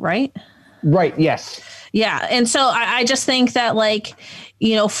Curry, right? Right, yes. Yeah, and so I just think that, like,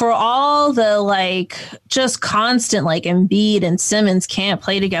 for all the, like, just constant, like, Embiid and Simmons can't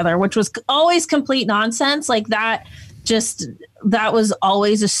play together, which was always complete nonsense, like, that was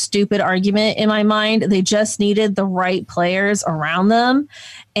always a stupid argument in my mind. They just needed the right players around them,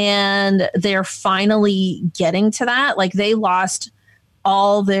 and they're finally getting to that. Like, they lost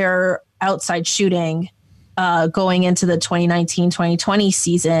all their outside shooting going into the 2019-2020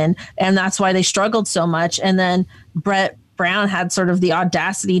 season. And that's why they struggled so much. And then Brett Brown had sort of the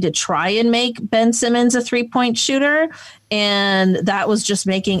audacity to try and make Ben Simmons a 3-point shooter. And that was just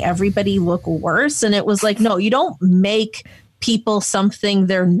making everybody look worse. And it was like, no, you don't make people something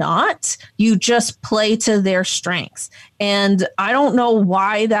they're not. You just play to their strengths. And I don't know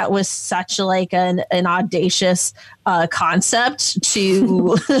why that was such like an audacious concept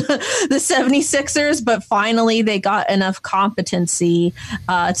to the 76ers, but finally they got enough competency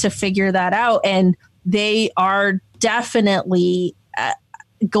to figure that out. And they are definitely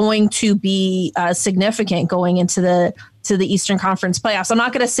going to be significant going into the Eastern Conference playoffs. I'm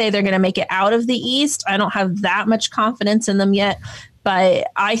not going to say they're going to make it out of the East. I don't have that much confidence in them yet, but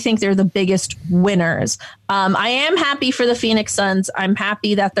I think they're the biggest winners. I am happy for the Phoenix Suns. I'm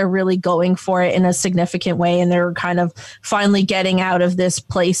happy that they're really going for it in a significant way, and they're kind of finally getting out of this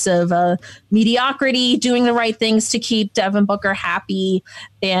place of mediocrity, doing the right things to keep Devin Booker happy.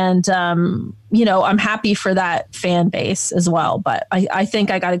 And, I'm happy for that fan base as well. But I think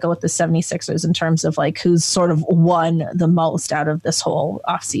I got to go with the 76ers in terms of like who's sort of won the most out of this whole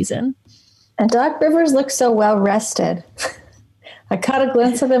offseason. And Doc Rivers looks so well rested. I caught a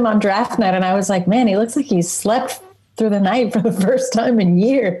glimpse of him on draft night, and I was like, man, he looks like he slept through the night for the first time in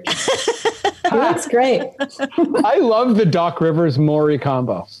years. He looks great. I love the Doc Rivers Morey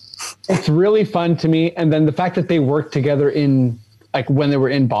combo. It's really fun to me. And then the fact that they worked together in like when they were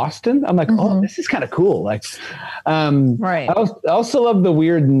in Boston, I'm like, oh, this is kind of cool. Like, right. I also love the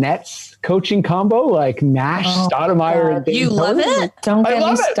weird Nets coaching combo, like Nash, Stoudemire, and you love it? Don't get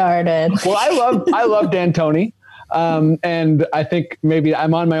me started. Well, I love D'Antoni. And I think maybe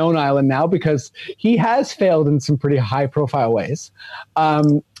I'm on my own island now because he has failed in some pretty high profile ways.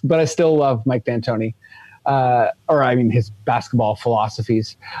 But I still love Mike D'Antoni, his basketball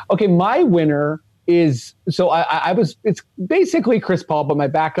philosophies. Okay. My winner is, it's basically Chris Paul, but my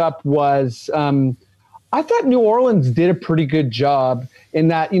backup was, I thought New Orleans did a pretty good job in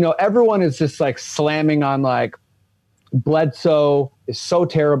that, everyone is just like slamming on like Bledsoe is so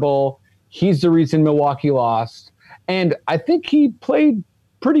terrible. He's the reason Milwaukee lost. And I think he played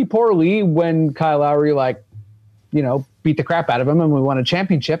pretty poorly when Kyle Lowry, beat the crap out of him and we won a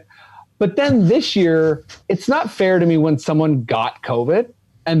championship. But then this year, it's not fair to me when someone got COVID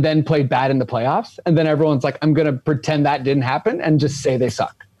and then played bad in the playoffs. And then everyone's like, I'm going to pretend that didn't happen and just say they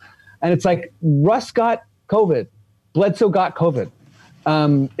suck. And it's like, Russ got COVID. Bledsoe got COVID.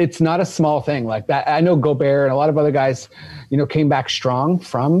 It's not a small thing like that. I know Gobert and a lot of other guys, came back strong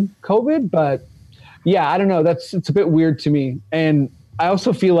from COVID, but yeah, I don't know. It's a bit weird to me. And I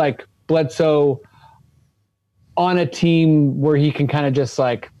also feel like Bledsoe, on a team where he can kind of just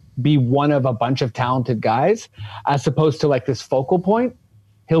like be one of a bunch of talented guys, as opposed to like this focal point,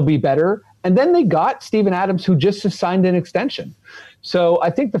 he'll be better. And then they got Steven Adams, who just signed an extension. So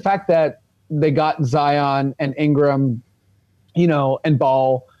I think the fact that they got Zion and Ingram, and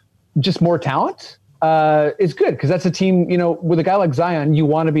Ball, just more talent, is good, because that's a team, with a guy like Zion, you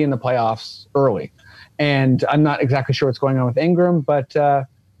want to be in the playoffs early. And I'm not exactly sure what's going on with Ingram, but I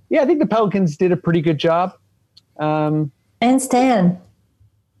think the Pelicans did a pretty good job. And Stan.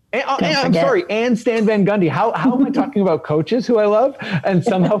 I'm sorry, and Stan Van Gundy. How am I talking about coaches who I love and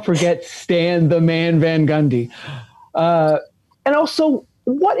somehow forget Stan the Man Van Gundy? And also,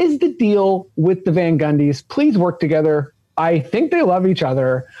 what is the deal with the Van Gundys? Please work together. I think they love each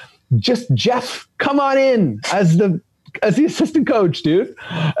other. Just Jeff, come on in as the assistant coach, dude.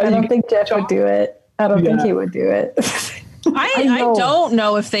 I don't think Jeff would do it. I don't think he would do it. I don't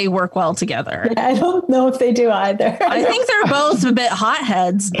know if they work well together. Yeah, I don't know if they do either. I think they're both a bit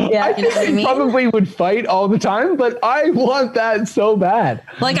hotheads. Yeah, I think they probably would fight all the time, but I want that so bad.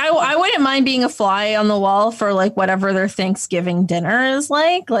 Like I wouldn't mind being a fly on the wall for like whatever their Thanksgiving dinner is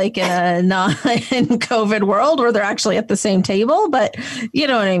like in a non-COVID world where they're actually at the same table. But you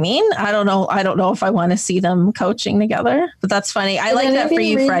know what I mean? I don't know if I want to see them coaching together. But that's funny. I like that for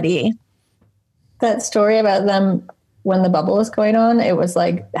you, Freddie. That story about them when the bubble was going on, it was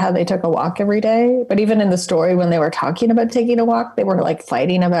like how they took a walk every day. But even in the story, when they were talking about taking a walk, they were like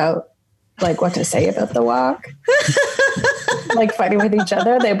fighting about like what to say about the walk, like fighting with each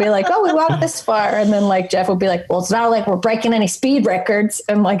other. They'd be like, "Oh, we walked this far," and then like Jeff would be like, "Well, it's not like we're breaking any speed records,"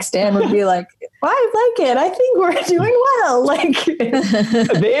 and like Stan would be like, well, "I like it. I think we're doing well." Like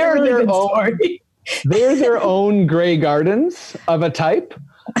they're their own. They're their own Grey Gardens of a type.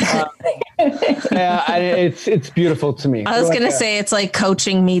 It's beautiful to me. I was going to say it's like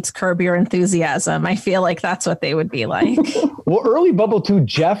coaching meets Curb Your Enthusiasm. I feel like that's what they would be like. Well, early bubble too,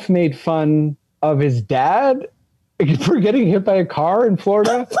 Jeff made fun of his dad for getting hit by a car in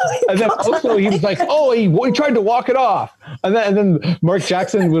Florida. And then also he was like, oh, he tried to walk it off. And then Mark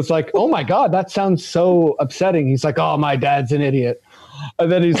Jackson was like, oh my God, that sounds so upsetting. He's like, oh, my dad's an idiot.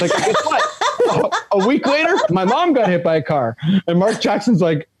 And then he's like, guess what? A week later, my mom got hit by a car. And Mark Jackson's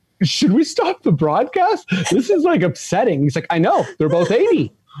like, should we stop the broadcast? This is like upsetting. He's like, I know, they're both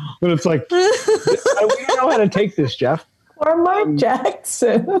 80. But it's like, we don't know how to take this, Jeff. Or Mark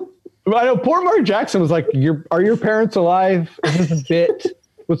Jackson. I know, poor Mark Jackson was like, are your parents alive? Is this a bit?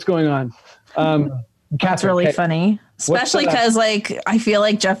 What's going on? That's really funny. Especially because, like, I feel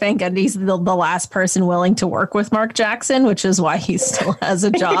like Jeff Van Gundy's the last person willing to work with Mark Jackson, which is why he still has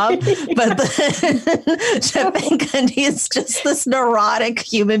a job. But Jeff Van Gundy is just this neurotic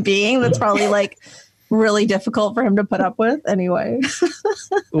human being that's probably, like, really difficult for him to put up with. Anyway.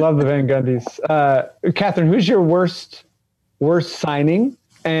 Love the Van Gundys. Catherine, who's your worst signing?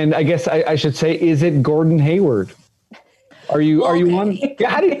 And I guess I should say, is it Gordon Hayward? Are you one?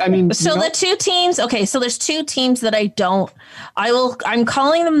 So the two teams. Okay, so there's two teams that I'm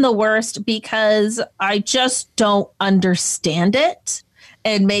calling them the worst because I just don't understand it.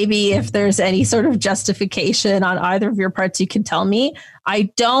 And maybe if there's any sort of justification on either of your parts, you can tell me. I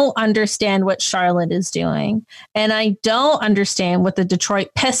don't understand what Charlotte is doing, and I don't understand what the Detroit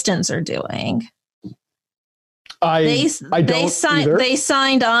Pistons are doing. They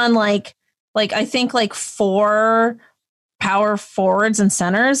signed on like I think like 4 power forwards and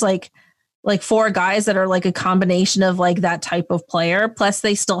centers, like 4 guys that are like a combination of like that type of player. Plus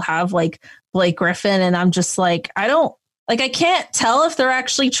they still have like Blake Griffin. And I'm just like, I can't tell if they're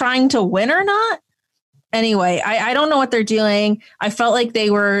actually trying to win or not. Anyway, I don't know what they're doing. I felt like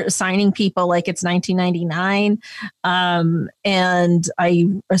they were signing people like it's 1999. And I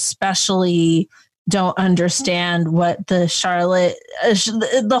especially don't understand what the Charlotte,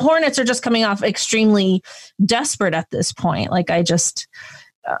 the Hornets are just coming off extremely desperate at this point. Like I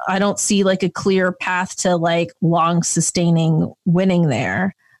don't see like a clear path to like long sustaining winning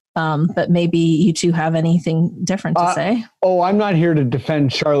there. But maybe you two have anything different to say. I'm not here to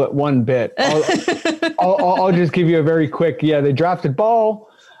defend Charlotte one bit. I'll just give you a very quick. Yeah, they drafted Ball,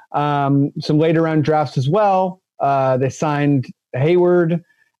 some later round drafts as well. They signed Hayward,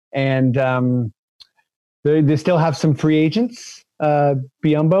 and they still have some free agents.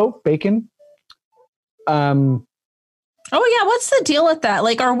 Biyombo, Bacon. Oh yeah, what's the deal with that?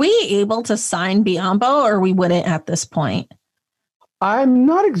 Like, are we able to sign Biyombo, or we wouldn't at this point? I'm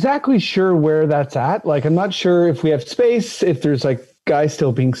not exactly sure where that's at. Like, I'm not sure if we have space, if there's like guys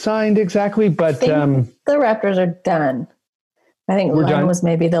still being signed exactly, but the Raptors are done. I think Len was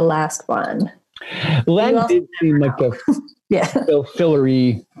maybe the last one. Len did seem like the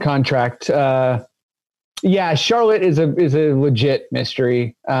fillery contract. Yeah, Charlotte is a legit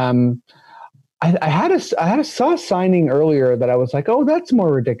mystery. I saw a signing earlier that I was like, oh, that's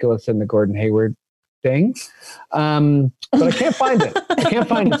more ridiculous than the Gordon Hayward thing. But I can't find it.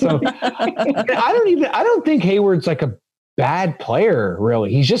 So I don't think Hayward's like a bad player,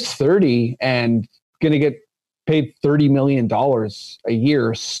 really. He's just 30 and going to get paid $30 million a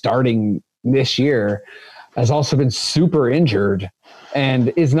year starting this year. Has also been super injured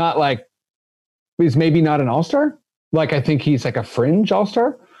and is maybe not an all-star. Like, I think he's like a fringe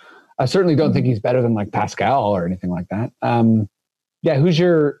all-star. I certainly don't think he's better than like Pascal or anything like that. Yeah. Who's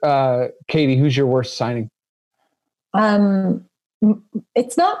your, Katie, who's your worst signing?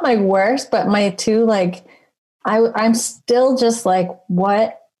 It's not my worst, but my two, like, I'm still just like,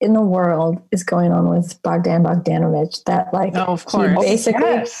 what in the world is going on with Bogdan Bogdanovic? That, like, of course, he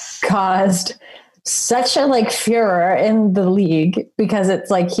basically caused such a like furor in the league because it's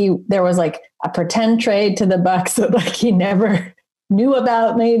like there was like a pretend trade to the Bucks that like he never knew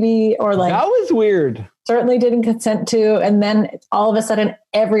about, maybe, or like that was weird. Certainly didn't consent to, and then all of a sudden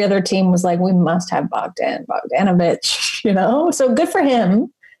every other team was like, we must have Bogdanovic, you know. So good for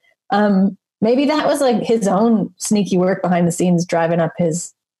him. Maybe that was like his own sneaky work behind the scenes driving up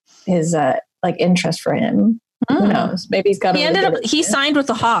his like interest for him. Who knows? Maybe he's got. He signed with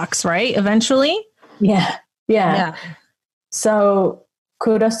the Hawks, right? Eventually. Yeah. So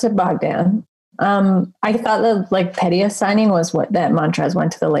kudos to Bogdan. I thought the like pettiest signing was that Montrez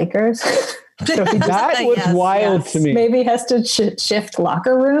went to the Lakers. So that was wild to me. Maybe he has to shift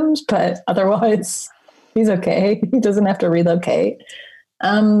locker rooms, but otherwise he's okay. He doesn't have to relocate.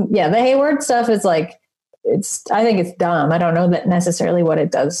 The Hayward stuff is like, I think it's dumb. I don't know that necessarily what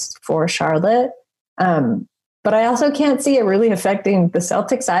it does for Charlotte. But I also can't see it really affecting the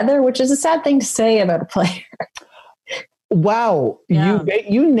Celtics either, which is a sad thing to say about a player. Wow. Yeah.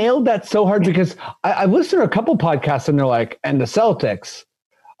 You nailed that so hard because I've listened to a couple podcasts and they're like, and the Celtics.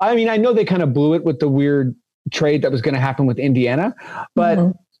 I mean, I know they kind of blew it with the weird trade that was going to happen with Indiana,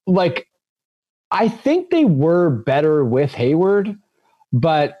 but like, I think they were better with Hayward,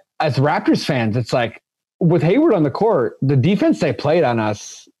 but as Raptors fans, it's like with Hayward on the court, the defense they played on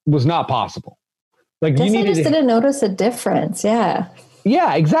us was not possible. Like, I just didn't notice a difference. Yeah,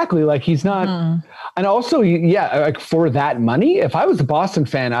 exactly. Like, he's not. And also, like, for that money, if I was a Boston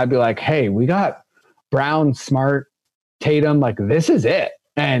fan, I'd be like, hey, we got Brown, Smart, Tatum. Like, this is it.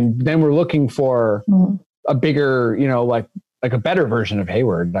 And then we're looking for a bigger, you know, like a better version of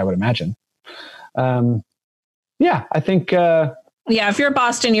Hayward, I would imagine. I think. If you're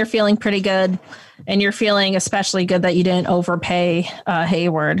Boston, you're feeling pretty good. And you're feeling especially good that you didn't overpay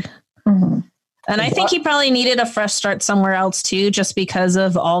Hayward. And I think he probably needed a fresh start somewhere else too, just because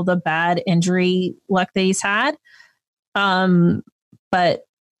of all the bad injury luck that he's had. But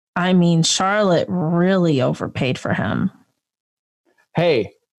I mean, Charlotte really overpaid for him.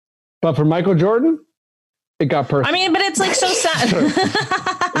 Hey, but for Michael Jordan, it got personal. I mean, but it's like so sad.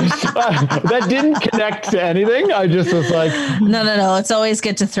 That didn't connect to anything. I just was like, no. It's always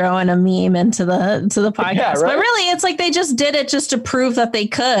good to throw in a meme into the podcast. Yeah, right? But really, it's like they just did it just to prove that they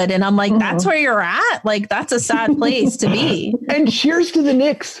could. And I'm like, that's where you're at. Like, that's a sad place to be. And cheers to the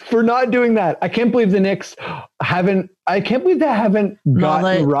Knicks for not doing that. I can't believe the Knicks haven't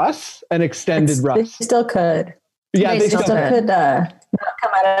gotten Russ and extended Russ. They still could. Yeah, they still could not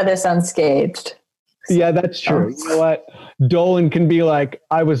come out of this unscathed. Yeah, that's true. You know what? Dolan can be like,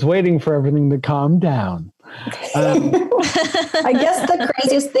 I was waiting for everything to calm down. I guess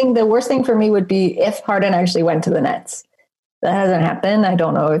the worst thing for me would be if Harden actually went to the Nets. That hasn't happened. I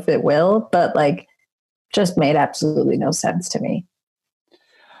don't know if it will, but like, just made absolutely no sense to me.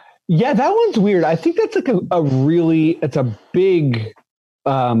 Yeah, that one's weird. I think that's like it's a big,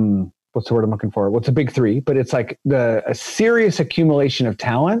 what's the word I'm looking for? What's a big three? But it's like a serious accumulation of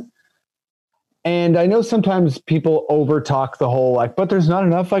talent. And I know sometimes people overtalk the whole, like, but there's not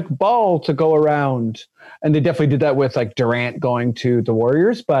enough like ball to go around. And they definitely did that with like Durant going to the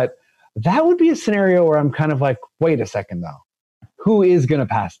Warriors. But that would be a scenario where I'm kind of like, wait a second though, who is going to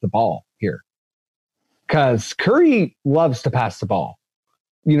pass the ball here? Because Curry loves to pass the ball.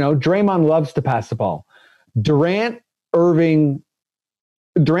 You know, Draymond loves to pass the ball. Durant and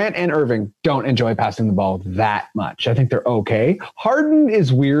Irving don't enjoy passing the ball that much. I think they're okay. Harden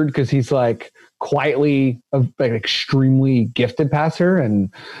is weird because he's like quietly like extremely gifted passer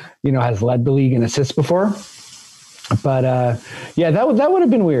and, you know, has led the league in assists before. But that would have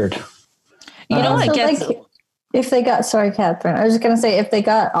been weird. You know, if they got, sorry, Catherine, I was just going to say, if they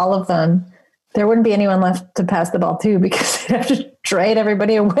got all of them, there wouldn't be anyone left to pass the ball to because they'd have to trade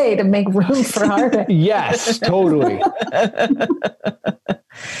everybody away to make room for Harden. Yes, totally.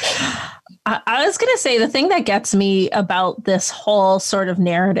 I was going to say the thing that gets me about this whole sort of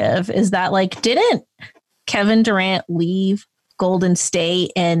narrative is that, like, didn't Kevin Durant leave Golden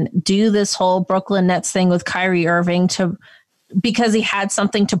State and do this whole Brooklyn Nets thing with Kyrie Irving because he had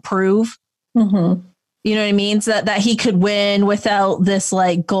something to prove? Mm-hmm. You know what I mean? So that he could win without this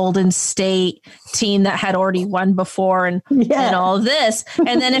like Golden State team that had already won before and all of this.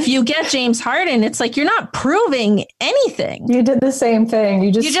 And then if you get James Harden, it's like, you're not proving anything. You did the same thing.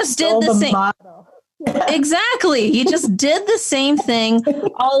 You just did the same model. Exactly. You just did the same thing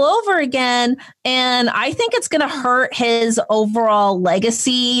all over again. And I think it's going to hurt his overall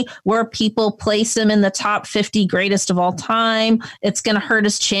legacy where people place him in the top 50 greatest of all time. It's going to hurt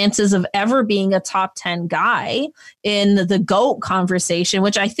his chances of ever being a top 10 guy in the GOAT conversation,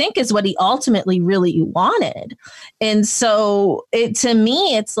 which I think is what he ultimately really wanted. And so to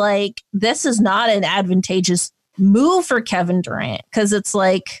me, it's like, this is not an advantageous move for Kevin Durant, because it's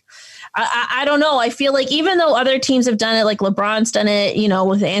like, I don't know. I feel like even though other teams have done it, like LeBron's done it, you know,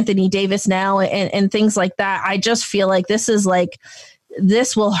 with Anthony Davis now and things like that, I just feel like this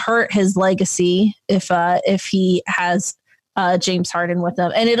will hurt his legacy if he has James Harden with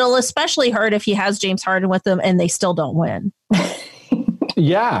him. And it'll especially hurt if he has James Harden with him and they still don't win.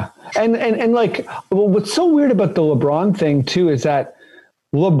 Yeah. And like, well, what's so weird about the LeBron thing too, is that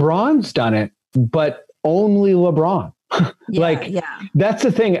LeBron's done it, but only LeBron. That's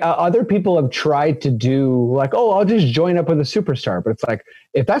the thing. Other people have tried to do like, oh, I'll just join up with a superstar. But it's like,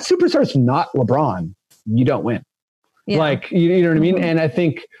 if that superstar is not LeBron, you don't win. Yeah. Like, you know what I mean? And I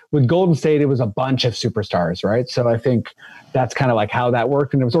think with Golden State, it was a bunch of superstars, right? So I think that's kind of like how that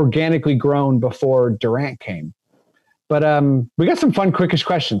worked. And it was organically grown before Durant came. But we got some fun, quickish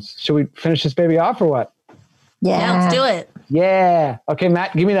questions. Should we finish this baby off or what? Yeah, let's do it. Yeah. Okay,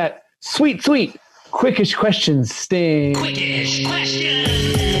 Matt, give me that sweet quickish questions sting. Quickish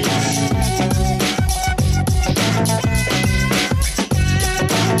questions.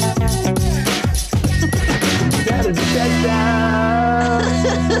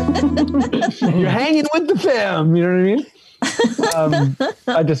 You're hanging with the fam. You know what I mean?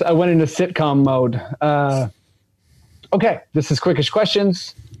 I went into sitcom mode. Okay, this is quickish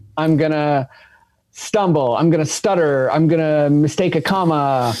questions. I'm gonna stumble. I'm gonna stutter. I'm gonna mistake a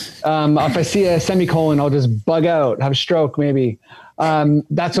comma. If I see a semicolon, I'll just bug out, have a stroke, maybe.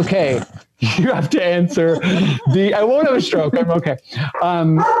 That's okay. You have to answer I won't have a stroke. I'm okay.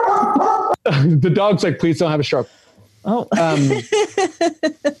 The dog's like, please don't have a stroke. Oh.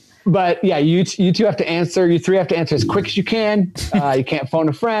 But yeah, you two have to answer. You three have to answer as quick as you can. You can't phone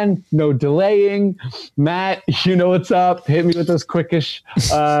a friend. No delaying. Matt, you know what's up. Hit me with those quickish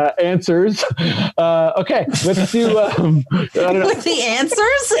answers. Okay, let's do. I don't know. With the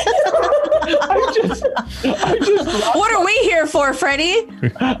answers? I just. What are we here for, Freddie?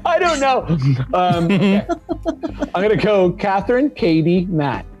 I don't know. Okay. I'm gonna go. Catherine, Katie,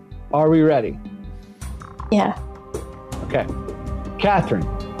 Matt. Are we ready? Yeah. Okay, Catherine.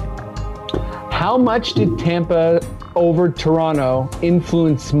 How much did Tampa over Toronto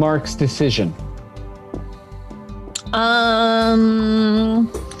influence Mark's decision? I'm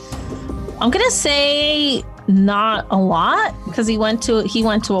gonna say not a lot, because he went to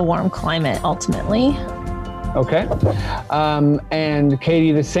a warm climate ultimately. Okay. And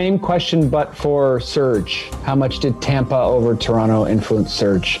Katie, the same question, but for Serge. How much did Tampa over Toronto influence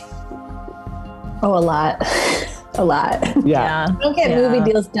Serge? Oh, a lot. A lot. Yeah. Don't get movie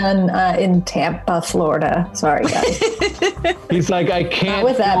deals done in Tampa, Florida. Sorry, guys. He's like, I can't. Not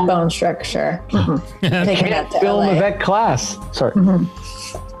with that bone structure. Mm-hmm. I can't film a vet class. Sorry.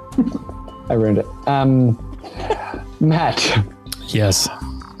 Mm-hmm. I ruined it. Matt. Yes.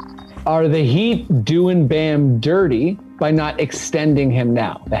 Are the Heat doing Bam dirty by not extending him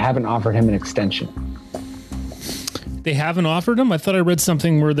now? They haven't offered him an extension. They haven't offered him? I thought I read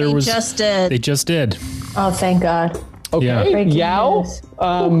something where they just did. They just did. Oh, thank God. Okay. Yeah. Yao,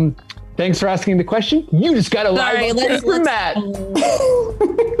 thanks for asking the question. You just got a live for Matt.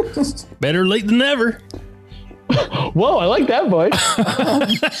 Better late than never. Whoa, I like that voice.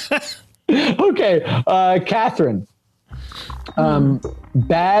 Okay, Catherine.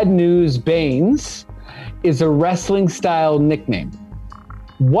 Bad News Baines is a wrestling style nickname.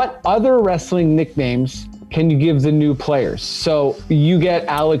 What other wrestling nicknames can you give the new players? So you get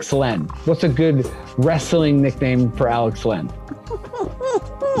Alex Len. What's a good wrestling nickname for Alex Len?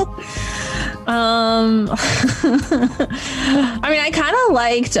 I mean, I kind of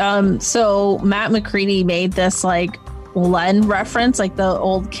liked, so Matt McCready made this like Len reference, like the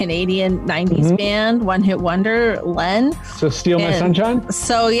old Canadian 90s band, One Hit Wonder, Len. So Steal My Sunshine?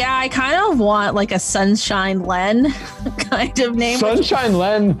 So yeah, I kind of want like a Sunshine Len kind of name. Sunshine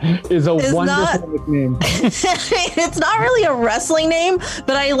Len is a wonderful nickname. It's not really a wrestling name,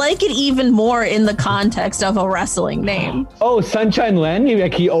 but I like it even more in the context of a wrestling name. Oh, Sunshine Len?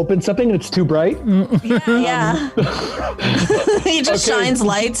 Like he opens something and it's too bright? Yeah. He just shines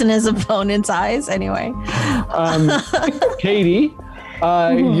lights in his opponent's eyes. Anyway. Katie,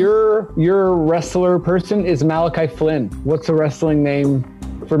 your wrestler person is Malachi Flynn. What's the wrestling name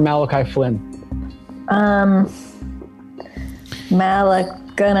for Malachi Flynn?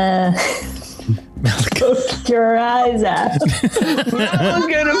 Gonna poke your eyes out. I'm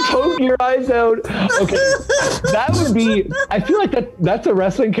gonna poke your eyes out. Okay, that would be. I feel like that's a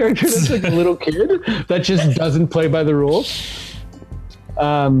wrestling character that's like a little kid that just doesn't play by the rules.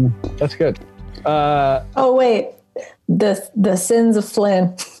 That's good. Oh wait, the Sins of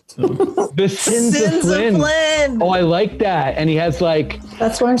Flynn. The Sins of Flynn. Oh, I like that. And he has like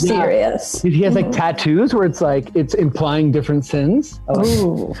that's more serious. He has like tattoos where it's like it's implying different sins.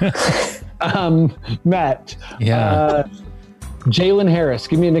 Ooh. Matt. Yeah. Jalen Harris.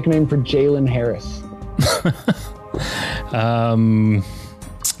 Give me a nickname for Jalen Harris. I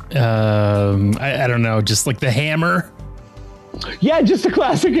don't know, just like the Hammer. Yeah, just a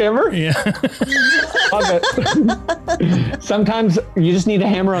classic hammer. Yeah. Love it. Sometimes you just need a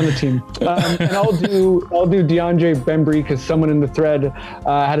hammer on the team. And I'll do DeAndre Bembry because someone in the thread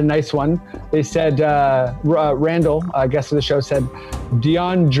had a nice one. They said, Randall, guest of the show, said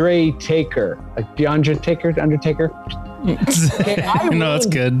DeAndre Taker. Like DeAndre Taker, Undertaker. Okay, No, that's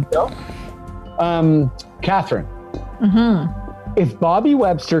good. Catherine. If Bobby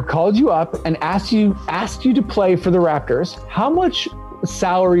Webster called you up and asked you to play for the Raptors, how much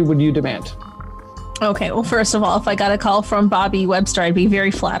salary would you demand? Okay, well, first of all, if I got a call from Bobby Webster, I'd be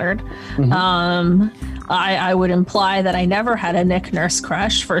very flattered. I would imply that I never had a Nick Nurse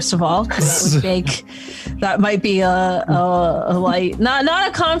crush, first of all, because that might be a like not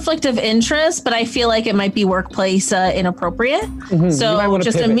a conflict of interest, but I feel like it might be workplace inappropriate. So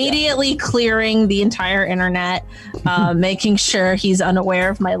just immediately clearing the entire internet, making sure he's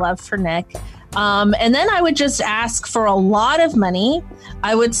unaware of my love for Nick. And then I would just ask for a lot of money.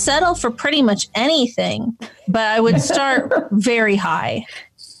 I would settle for pretty much anything, but I would start very high.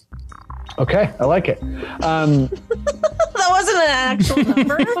 Okay, I like it. That wasn't an actual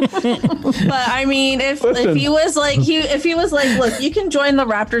number, but I mean, if he was like, look, you can join the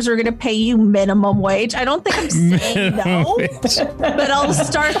Raptors. We're going to pay you minimum wage. I don't think I'm saying no, but I'll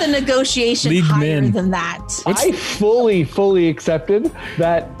start the negotiation higher than that. I fully accepted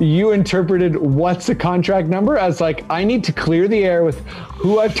that you interpreted what's a contract number as like, I need to clear the air with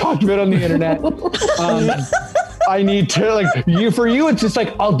who I've talked about on the internet. I need to for you, it's just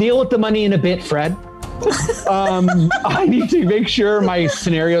like, I'll deal with the money in a bit, Fred. I need to make sure my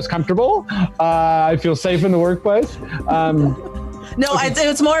scenario is comfortable. I feel safe in the workplace. No,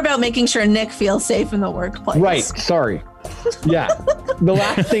 it's more about making sure Nick feels safe in the workplace. Right. Sorry. Yeah. The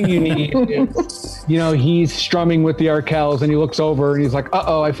last thing you need is, he's strumming with the Arkells and he looks over and he's like,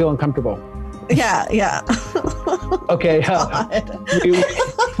 uh-oh, I feel uncomfortable. Yeah. Okay.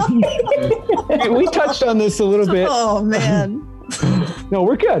 We touched on this a little bit. Oh, man. No,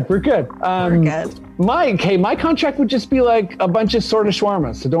 we're good. We're good. My contract would just be like a bunch of sort of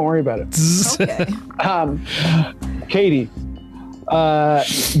shawarma, so don't worry about it. Okay. Katie,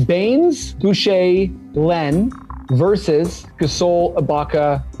 Baines, Boucher, Len versus Gasol,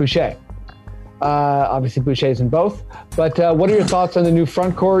 Ibaka, Boucher. Obviously, Boucher's in both. But what are your thoughts on the new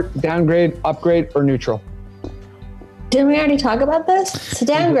front court? Downgrade, upgrade, or neutral? Didn't we already talk about this? It's a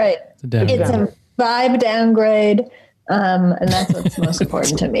downgrade. It's a vibe downgrade. And that's what's most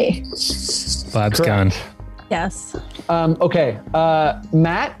important to me. Vibe's gone. Yes. Okay.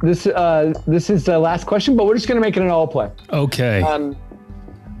 Matt, this is the last question, but we're just going to make it an all play. Okay.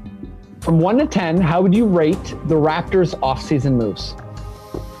 From 1 to 10, how would you rate the Raptors off-season moves?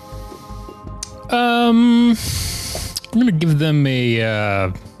 I'm gonna give them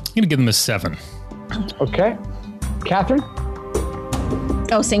a 7. Okay. Catherine?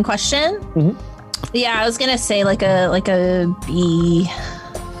 Oh, same question? Mm-hmm. Yeah, I was gonna say like a B,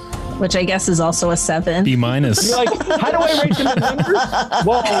 which I guess is also a 7. B minus. You're like, how do I rate them in numbers?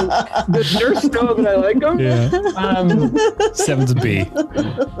 Well, does Nurse know that I like them? Yeah. 7's a B.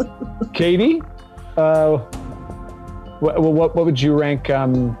 Katie, what would you rank?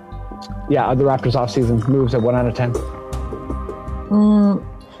 The Raptors offseason moves at 1 out of 10.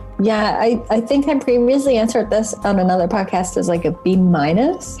 Yeah, I think I previously answered this on another podcast as like a B-.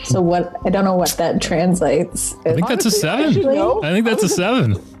 So what, I don't know what that translates. I think that's a 7. I think that's a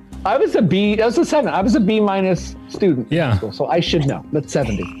 7. I was a B. That was a 7. I was a B- student. Yeah. In school, so I should know. That's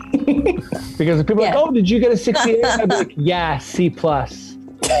 70. Because if people are like, oh, did you get a 68? I'd be like, yeah, C+. Yeah.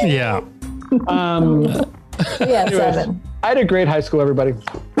 Yeah, Anyways, 7. I had a great high school, everybody.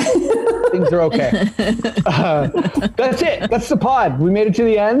 Things are okay. That's it. That's the pod. We made it to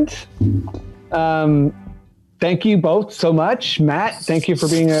the end. Thank you both so much. Matt, thank you for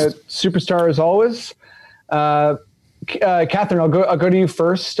being a superstar as always. Catherine, I'll go to you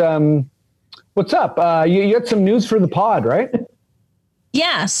first. What's up? You had some news for the pod, right?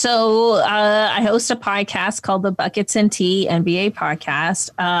 Yeah, so I host a podcast called the Buckets and Tea NBA podcast.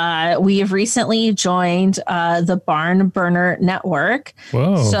 We have recently joined the Barn Burner Network.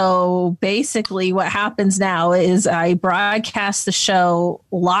 Whoa. So basically what happens now is I broadcast the show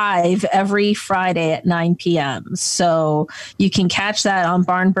live every Friday at 9 p.m. So you can catch that on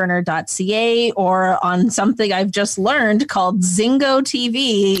barnburner.ca or on something I've just learned called zingotv.com.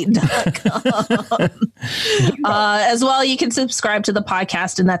 As well, you can subscribe to the podcast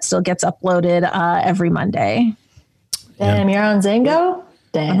and that still gets uploaded every Monday. Damn, you're on Zingo?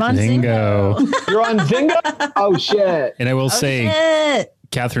 Damn. I'm on Zingo. You're on Zingo? Oh, shit. And I will say,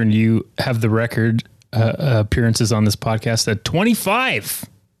 Catherine, you have the record appearances on this podcast at 25.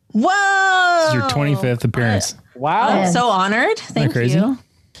 Whoa! This is your 25th appearance. Wow. I'm so honored. Thank crazy? you.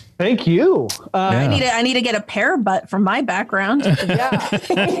 Thank you. I need to get a pear butt from my background. Yeah.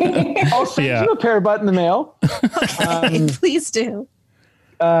 I'll send you a pear butt in the mail. Please do.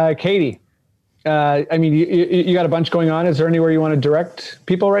 Katie, I mean, you got a bunch going on. Is there anywhere you want to direct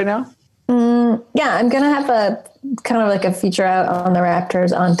people right now? Yeah, I'm going to have a kind of like a feature out on the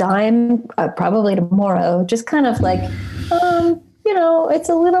Raptors on Dime, probably tomorrow. Just kind of like, it's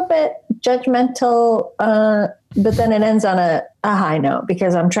a little bit judgmental, but then it ends on a high note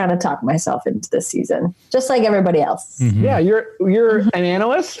because I'm trying to talk myself into this season, just like everybody else. Mm-hmm. Yeah, you're an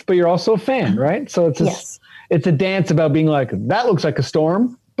analyst, but you're also a fan, right? So it's it's a dance about being like, that looks like a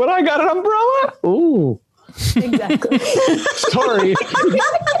storm, but I got an umbrella. Ooh. Exactly. Sorry.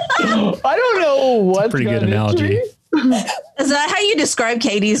 I don't know what's pretty good analogy. Is that how you describe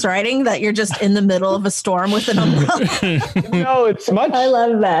Katie's writing? That you're just in the middle of a storm with an umbrella? No, it's much. I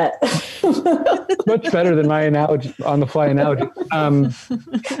love that. Much better than my analogy, on the fly analogy.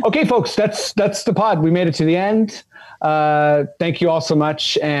 Okay, folks, that's the pod. We made it to the end. Thank you all so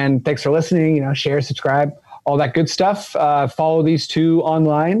much, and thanks for listening. Share, subscribe, all that good stuff. Follow these two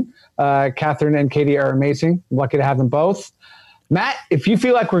online. Catherine and Katie are amazing. I'm lucky to have them both. Matt, if you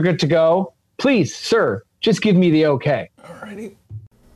feel like we're good to go, please, sir, just give me the okay. Alrighty.